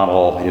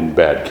horizontal in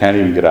bed, can't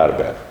even get out of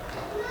bed.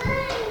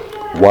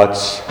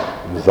 What's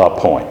the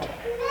point?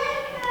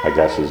 I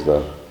guess is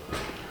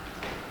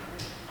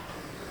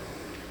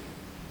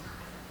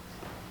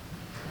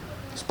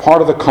it's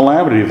part of the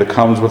calamity that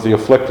comes with the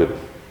afflicted,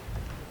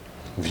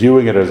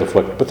 viewing it as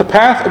afflicted. But the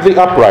path of the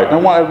upright,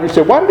 and you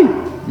say, why did he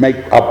make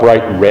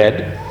upright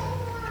red?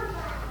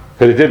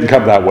 Because it didn't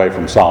come that way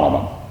from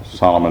Solomon.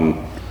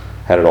 Solomon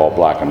had it all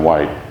black and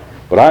white.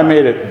 But I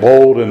made it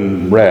bold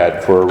and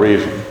red for a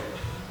reason.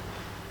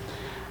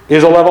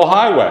 Is a level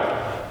highway.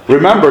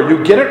 Remember,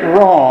 you get it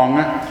wrong,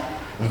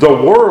 the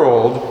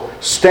world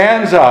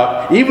stands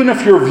up, even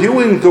if you're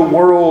viewing the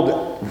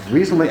world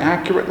reasonably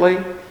accurately,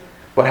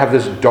 but have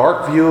this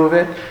dark view of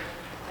it.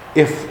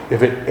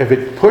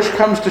 If push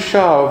comes to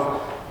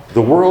shove,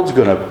 the world's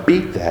going to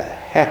beat the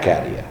heck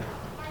out of you.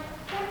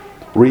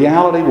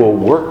 Reality will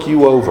work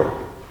you over.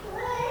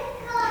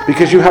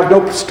 Because you have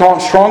no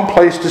strong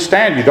place to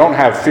stand. You don't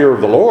have fear of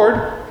the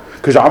Lord.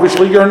 Because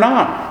obviously you're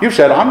not. You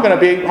said, I'm going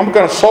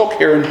to sulk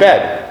here in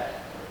bed.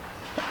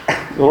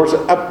 The Lord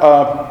said,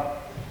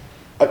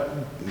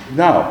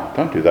 no,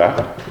 don't do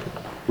that.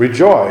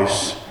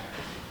 Rejoice.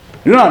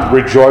 Do not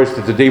rejoice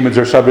that the demons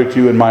are subject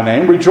to you in my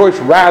name. Rejoice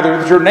rather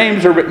that your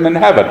names are written in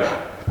heaven.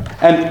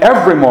 And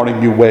every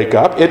morning you wake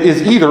up, it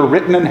is either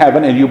written in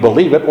heaven and you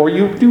believe it or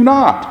you do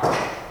not.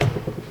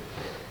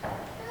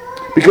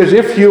 Because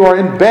if you are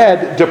in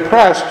bed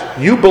depressed,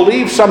 you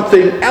believe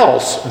something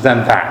else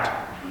than that.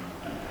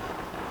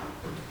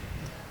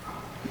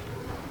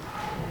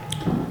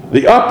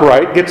 The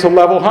upright gets a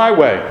level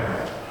highway.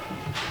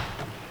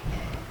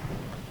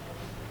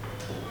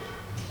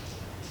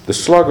 The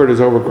sluggard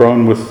is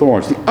overgrown with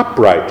thorns. The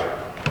upright,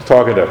 I was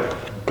talking to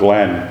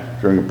Glenn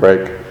during a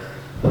break.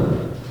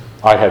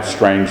 I have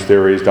strange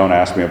theories, don't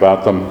ask me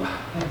about them.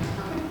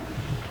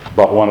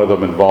 But one of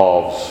them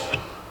involves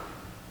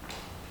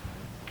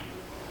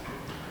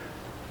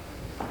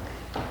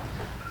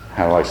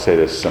how do I say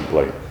this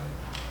simply?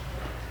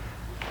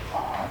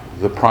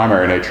 The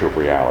primary nature of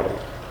reality.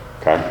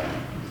 Okay?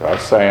 So I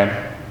was saying,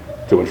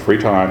 too much free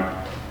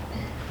time.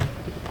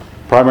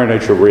 Primary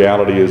nature of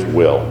reality is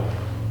will.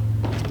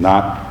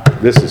 Not,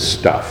 this is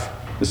stuff.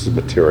 This is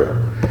material.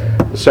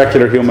 The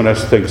secular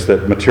humanist thinks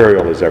that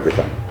material is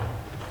everything.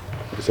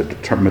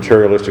 It's a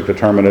materialistic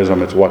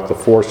determinism. It's what the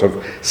force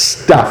of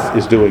stuff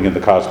is doing in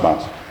the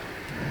cosmos.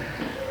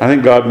 I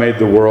think God made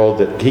the world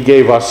that He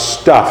gave us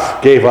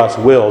stuff, gave us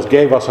wills,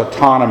 gave us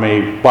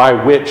autonomy by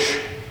which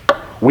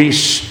we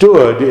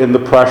stood in the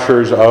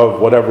pressures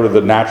of whatever the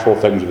natural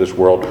things of this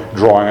world,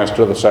 drawing us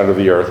to the center of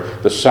the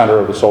earth, the center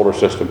of the solar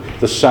system,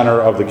 the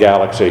center of the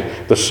galaxy,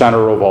 the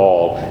center of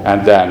all,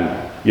 and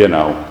then,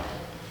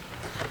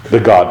 the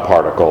God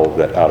particle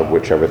that out of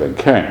which everything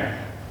came.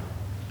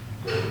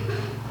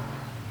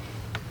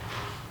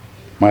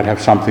 Might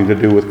have something to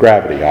do with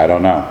gravity, I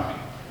don't know.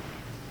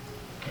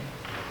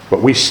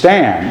 But we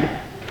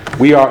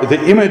are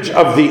the image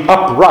of the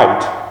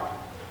upright.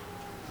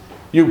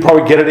 You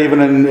probably get it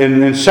even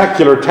in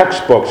secular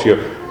textbooks. You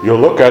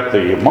look at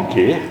the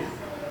monkey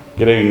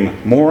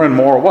getting more and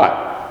more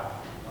what?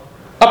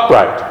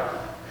 Upright.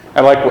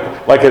 And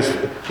like as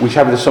we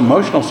have this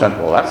emotional sense,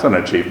 well, that's an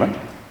achievement.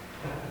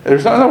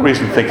 There's no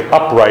reason to think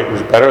upright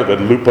was better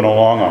than looping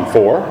along on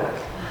four.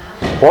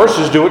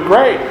 Horses do it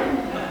great.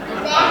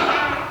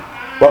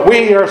 But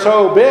we are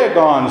so big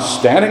on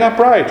standing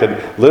upright,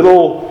 and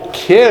little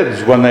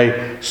kids, when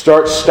they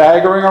start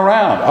staggering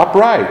around,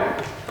 upright.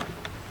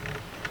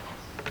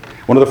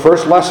 One of the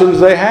first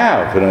lessons they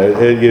have,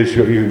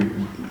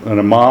 and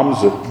the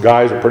moms,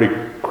 guys are pretty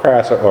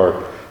crass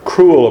or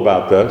cruel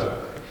about this,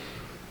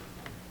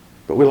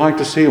 but we like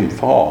to see them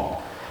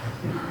fall.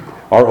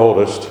 Our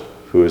oldest,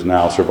 who has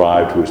now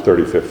survived to his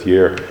 35th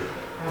year,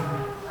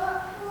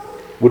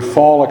 would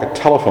fall like a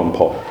telephone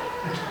pole.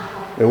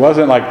 It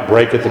wasn't like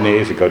break at the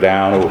knees and go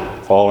down, it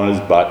would fall on his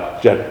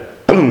butt,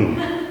 just boom.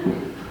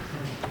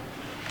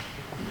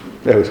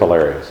 It was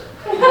hilarious.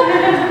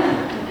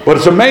 But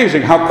it's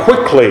amazing how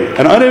quickly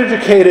an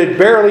uneducated,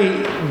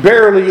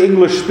 barely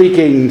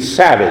English-speaking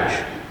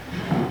savage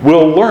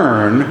will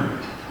learn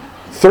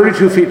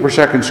 32 feet per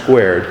second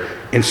squared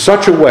in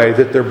such a way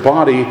that their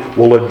body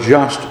will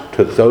adjust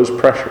to those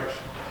pressures.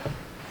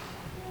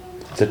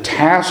 The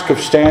task of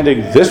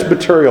standing this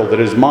material that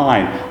is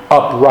mine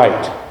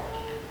upright.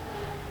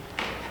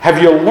 Have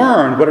you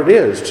learned what it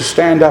is to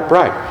stand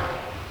upright?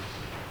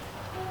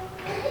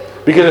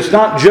 Because it's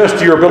not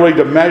just your ability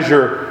to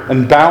measure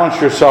and balance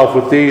yourself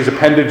with these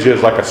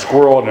appendages like a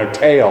squirrel and a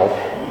tail.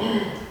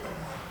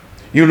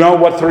 You know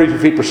what 32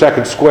 feet per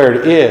second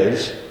squared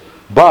is,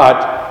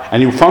 and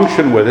you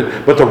function with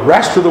it, but the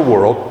rest of the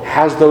world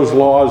has those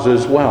laws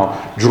as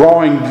well,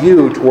 drawing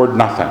you toward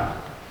nothing.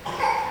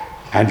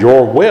 And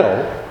your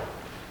will,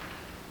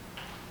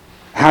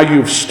 how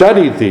you've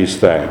studied these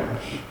things,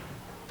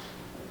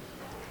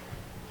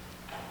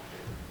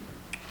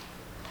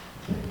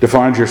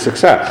 defines your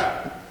success.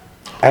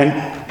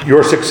 And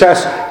your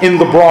success in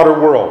the broader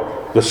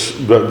world. The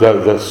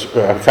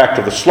effect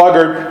of the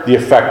sluggard, the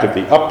effect of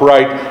the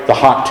upright, the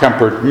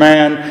hot-tempered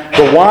man.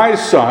 The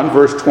wise son,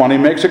 verse 20,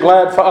 makes a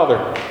glad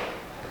father.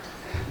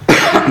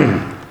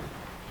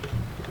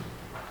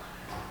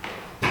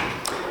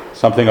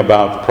 Something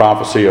about the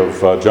prophecy of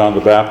John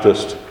the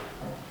Baptist.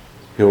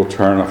 He'll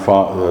turn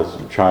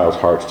the child's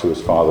hearts to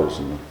his fathers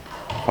and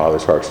the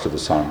father's hearts to the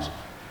sons.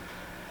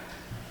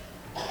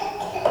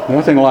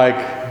 Nothing like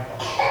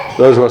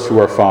those of us who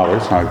are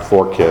fathers, I have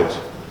 4 kids,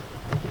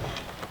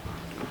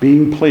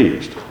 being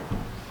pleased.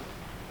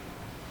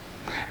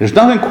 There's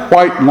nothing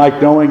quite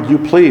like knowing you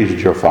pleased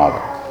your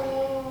father.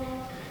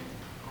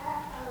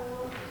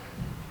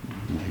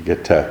 You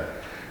get to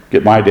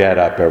get my dad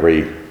up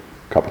every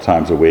couple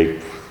times a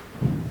week.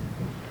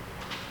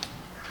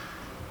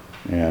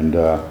 And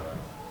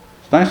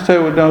it's nice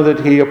to know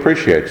that he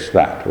appreciates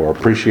that, or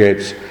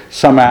appreciates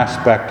some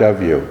aspect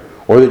of you,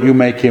 or that you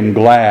make him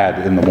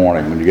glad in the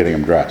morning when you're getting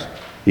him dressed.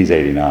 He's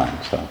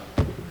 89, so.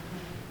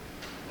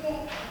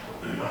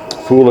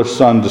 Foolish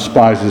son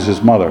despises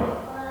his mother.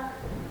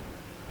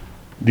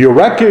 Do you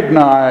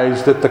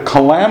recognize that the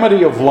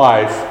calamity of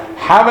life,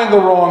 having the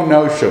wrong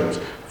notions,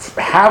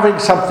 having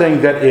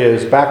something that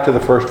is, back to the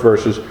first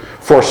verses,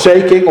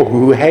 forsaking, or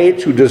who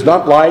hates, who does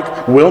not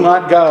like, will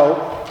not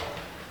go.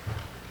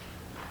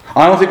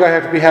 I don't think I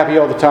have to be happy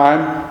all the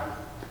time.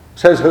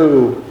 Says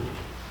who?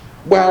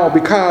 Well,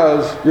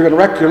 because you're going to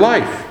wreck your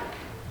life.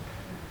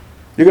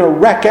 You're going to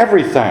wreck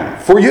everything.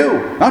 For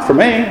you, not for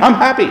me. I'm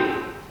happy.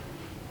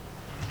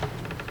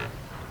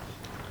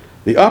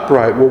 The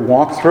upright will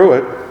walk through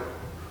it,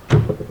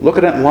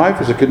 looking at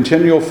life as a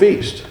continual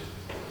feast.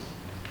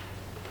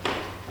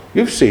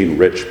 You've seen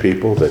rich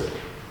people that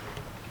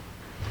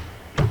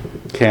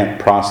can't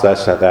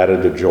process that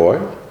into joy,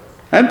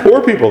 and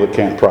poor people that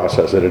can't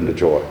process it into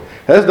joy.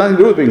 It has nothing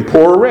to do with being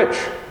poor or rich.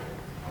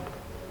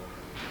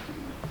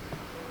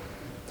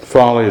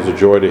 Folly is a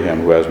joy to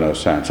him who has no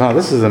sense. Oh,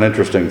 this is an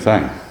interesting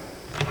thing.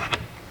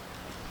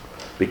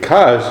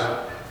 Because,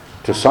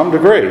 to some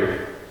degree,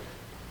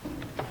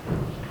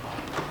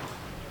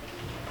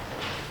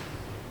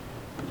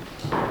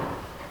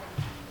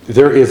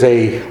 there is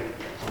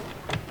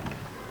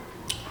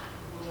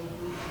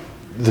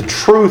the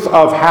truth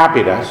of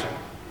happiness,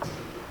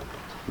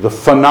 the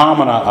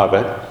phenomena of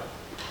it,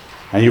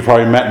 and you've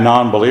probably met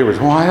non-believers.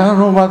 Well, I don't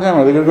know about them.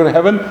 Are they going to go to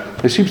heaven?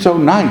 They seem so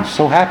nice,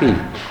 so happy.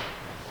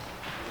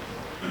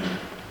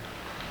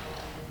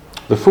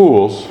 The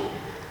fools,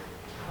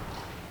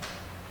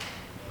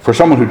 for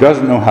someone who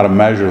doesn't know how to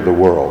measure the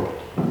world,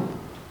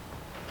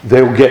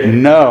 they will get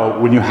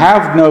when you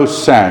have no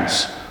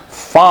sense,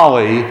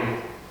 folly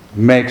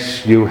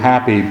makes you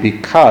happy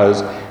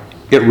because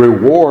it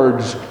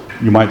rewards,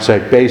 you might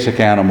say, basic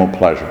animal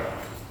pleasure.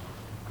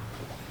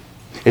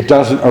 It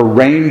doesn't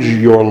arrange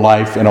your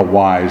life in a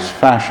wise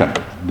fashion.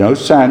 No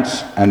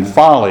sense and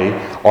folly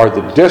are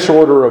the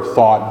disorder of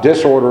thought,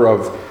 disorder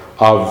of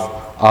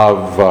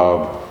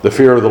the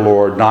fear of the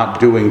Lord, not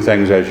doing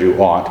things as you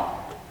ought.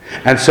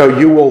 And so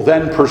you will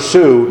then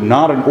pursue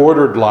not an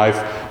ordered life,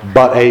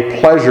 but a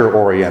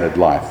pleasure-oriented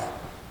life.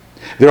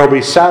 There will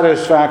be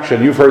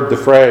satisfaction. You've heard the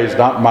phrase,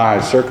 not my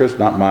circus,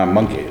 not my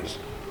monkeys.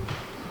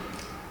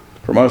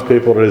 For most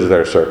people, it is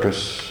their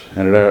circus,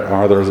 and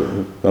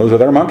those are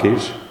their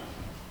monkeys.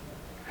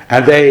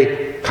 And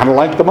they kind of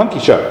like the monkey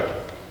show.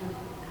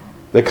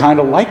 They kind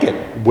of like it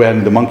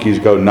when the monkeys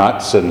go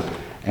nuts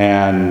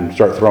and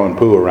start throwing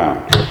poo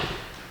around.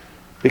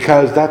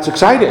 Because that's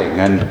exciting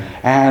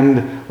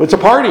and it's a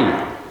party.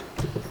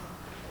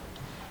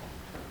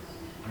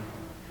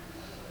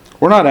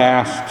 We're not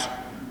asked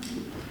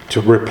to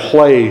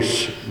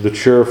replace the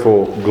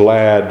cheerful,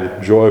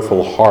 glad,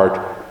 joyful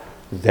heart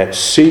that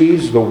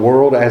sees the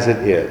world as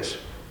it is.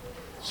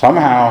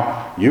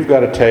 Somehow, you've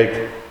got to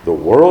take the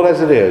world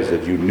as it is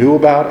that you knew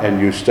about and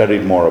you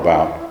studied more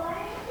about,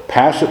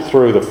 pass it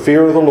through the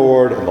fear of the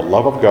Lord and the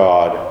love of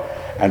God,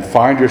 and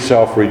find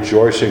yourself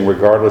rejoicing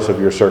regardless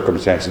of your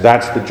circumstances.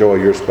 That's the joy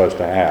you're supposed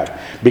to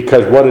have.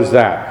 Because what is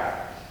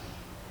that?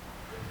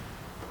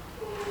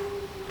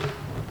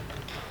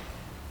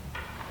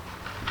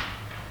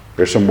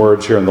 There's some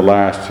words here in the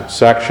last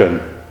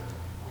section,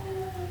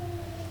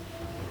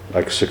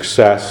 like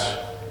success.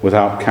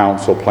 Without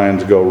counsel,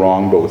 plans go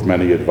wrong, but with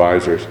many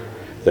advisors,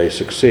 they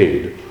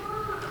succeed.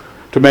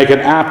 To make an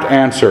apt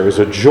answer is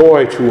a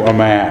joy to a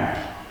man.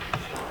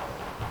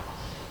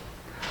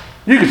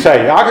 You could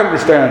say, I can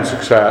understand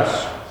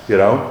success,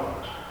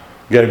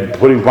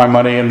 putting my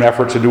money and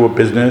effort to do a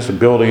business and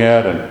building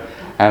it, and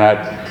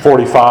at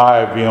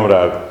 45 being able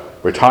to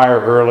retire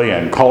early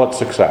and call it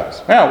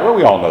success. Yeah, well,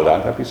 we all know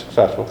that. That'd be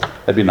successful.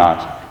 That'd be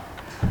nice.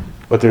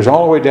 But there's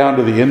all the way down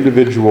to the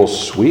individual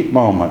sweet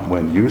moment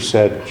when you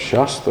said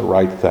just the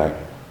right thing.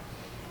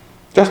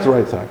 Just the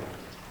right thing.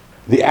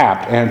 The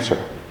apt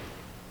answer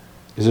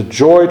is a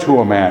joy to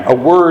a man. A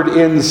word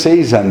in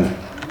season.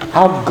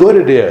 How good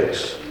it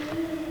is.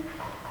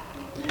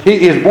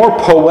 He is more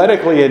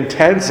poetically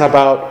intense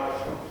about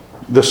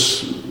the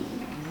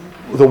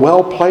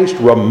well-placed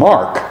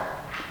remark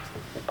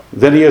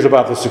than he is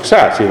about the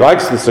success. He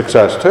likes the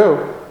success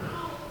too.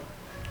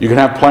 You can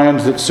have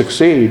plans that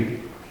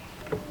succeed.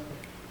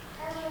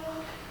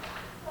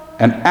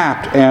 An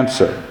apt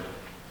answer.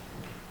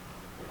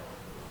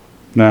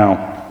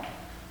 Now,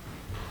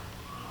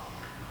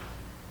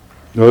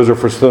 those are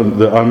for some.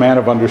 A man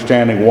of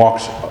understanding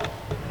walks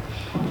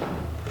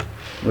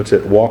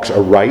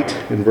aright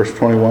in verse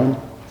 21.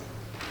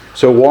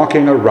 So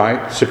walking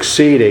aright,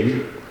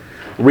 succeeding,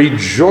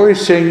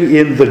 rejoicing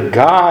in the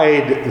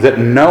guide that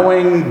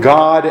knowing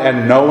God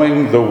and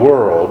knowing the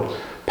world,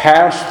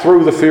 passed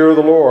through the fear of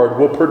the Lord,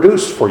 will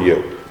produce for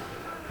you.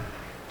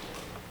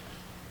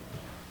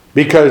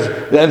 Because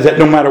that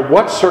no matter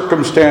what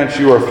circumstance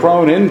you are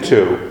thrown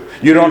into,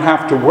 you don't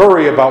have to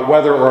worry about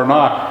whether or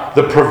not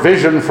the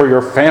provision for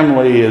your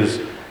family is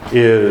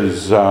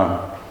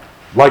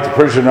like the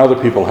provision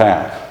other people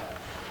have.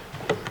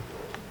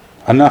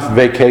 Enough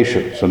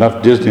vacations,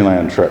 enough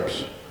Disneyland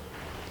trips.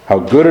 How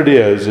good it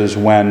is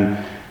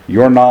when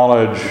your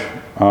knowledge...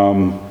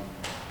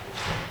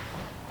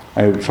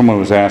 someone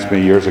was asking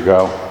me years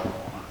ago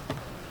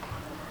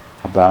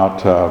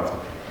about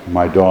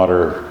my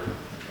daughter,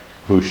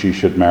 who she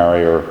should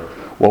marry, or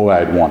what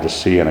I'd want to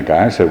see in a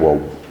guy. I said,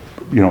 well,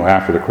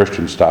 after the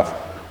Christian stuff,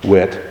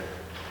 wit.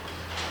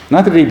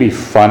 Not that he'd be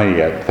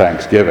funny at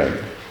Thanksgiving,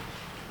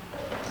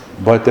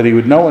 but that he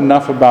would know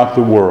enough about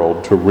the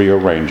world to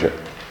rearrange it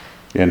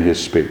in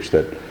his speech.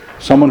 That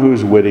someone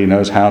who's witty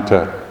knows how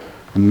to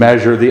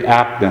measure the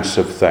aptness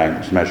of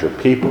things, measure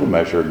people,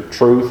 measure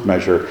truth,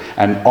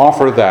 and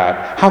offer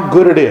that. How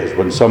good it is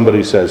when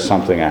somebody says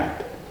something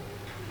apt.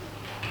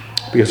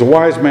 Because a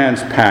wise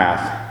man's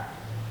path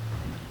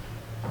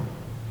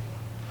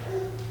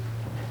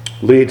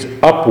leads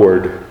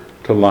upward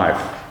to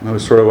life. That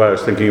was sort of what I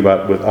was thinking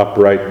about with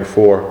upright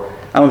before.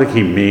 I don't think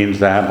he means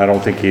that. I don't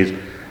think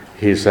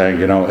he's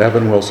saying,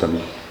 Evan Wilson,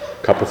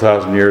 a couple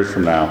thousand years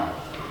from now,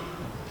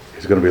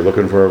 he's going to be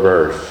looking for a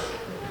verse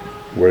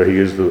where he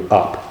used the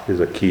up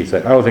is a key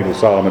thing. I don't think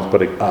Solomon's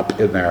putting up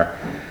in there.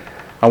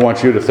 I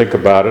want you to think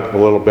about it a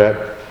little bit.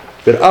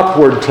 That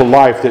upward to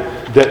life,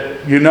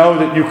 that you know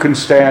that you can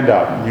stand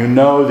up. You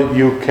know that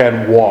you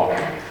can walk.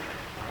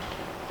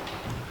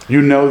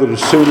 You know that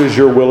as soon as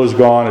your will is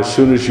gone, as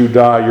soon as you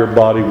die, your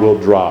body will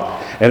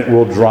drop. And it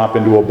will drop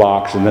into a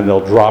box, and then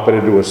they'll drop it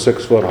into a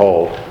 6-foot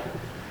hole.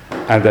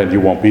 And then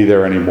you won't be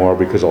there anymore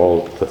because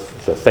all the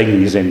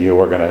thingies in you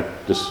are going to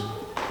just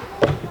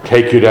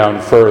take you down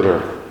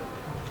further.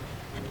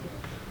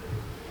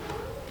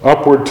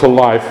 upward to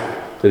life,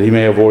 that he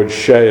may avoid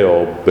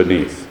Sheol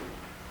beneath.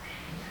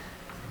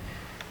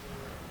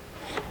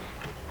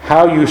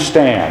 How you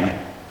stand.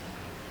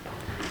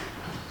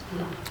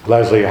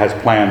 Leslie has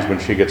plans when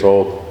she gets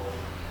old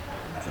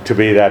to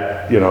be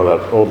that,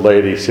 that old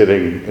lady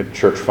sitting at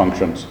church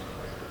functions,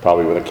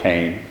 probably with a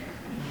cane,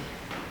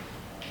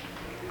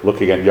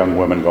 looking at young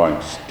women going,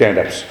 stand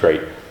up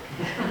straight.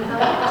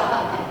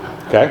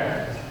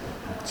 Okay?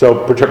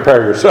 So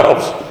prepare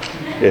yourselves.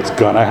 It's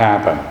gonna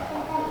happen.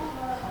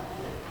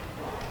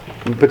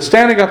 But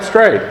standing up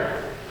straight,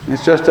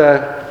 it's just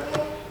a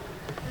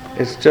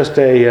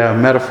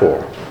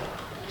metaphor.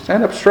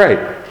 Stand up straight.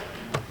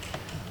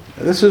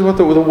 This is what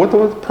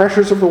the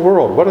pressures of the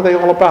world, what are they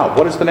all about?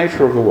 What is the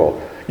nature of the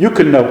world? You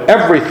can know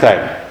everything.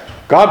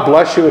 God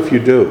bless you if you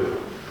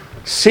do.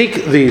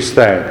 Seek these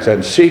things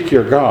and seek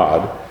your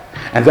God,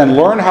 and then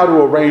learn how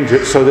to arrange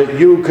it so that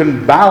you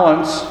can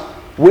balance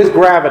with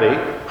gravity,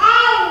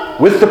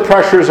 with the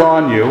pressures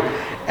on you,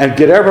 and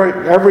get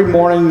every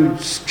morning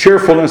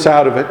cheerfulness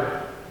out of it.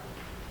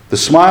 The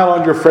smile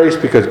on your face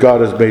because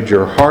God has made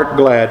your heart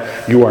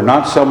glad. You are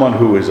not someone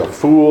who is a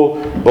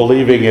fool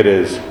believing it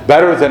is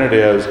better than it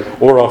is,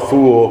 or a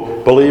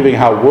fool believing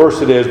how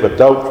worse it is but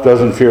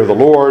doesn't fear the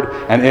Lord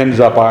and ends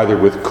up either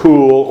with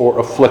cool or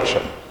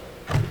affliction.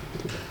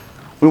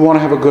 We want to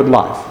have a good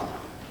life.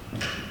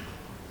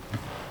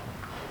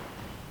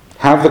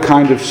 Have the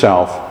kind of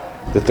self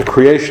that the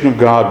creation of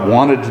God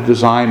wanted to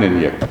design in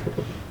you.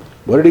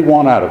 What did he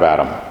want out of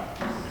Adam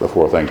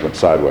before things went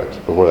sideways,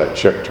 before that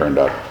chick turned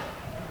up?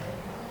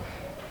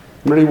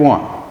 What did he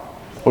want?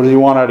 What does he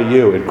want out of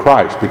you in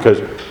Christ? Because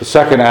the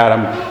second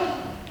Adam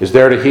is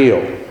there to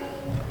heal.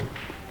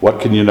 What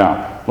can you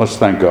know? Let's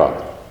thank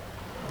God.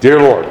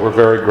 Dear Lord, we're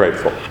very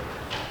grateful.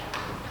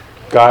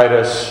 Guide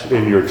us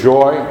in your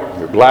joy,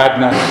 your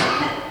gladness.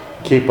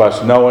 Keep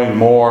us knowing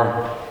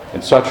more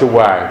in such a way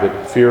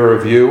that fear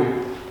of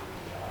you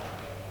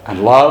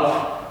and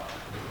love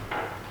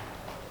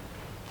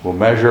will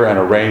measure and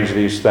arrange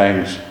these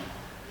things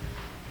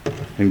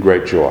in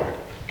great joy.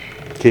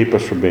 Keep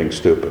us from being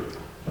stupid.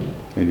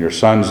 In your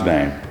Son's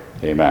name,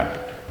 amen.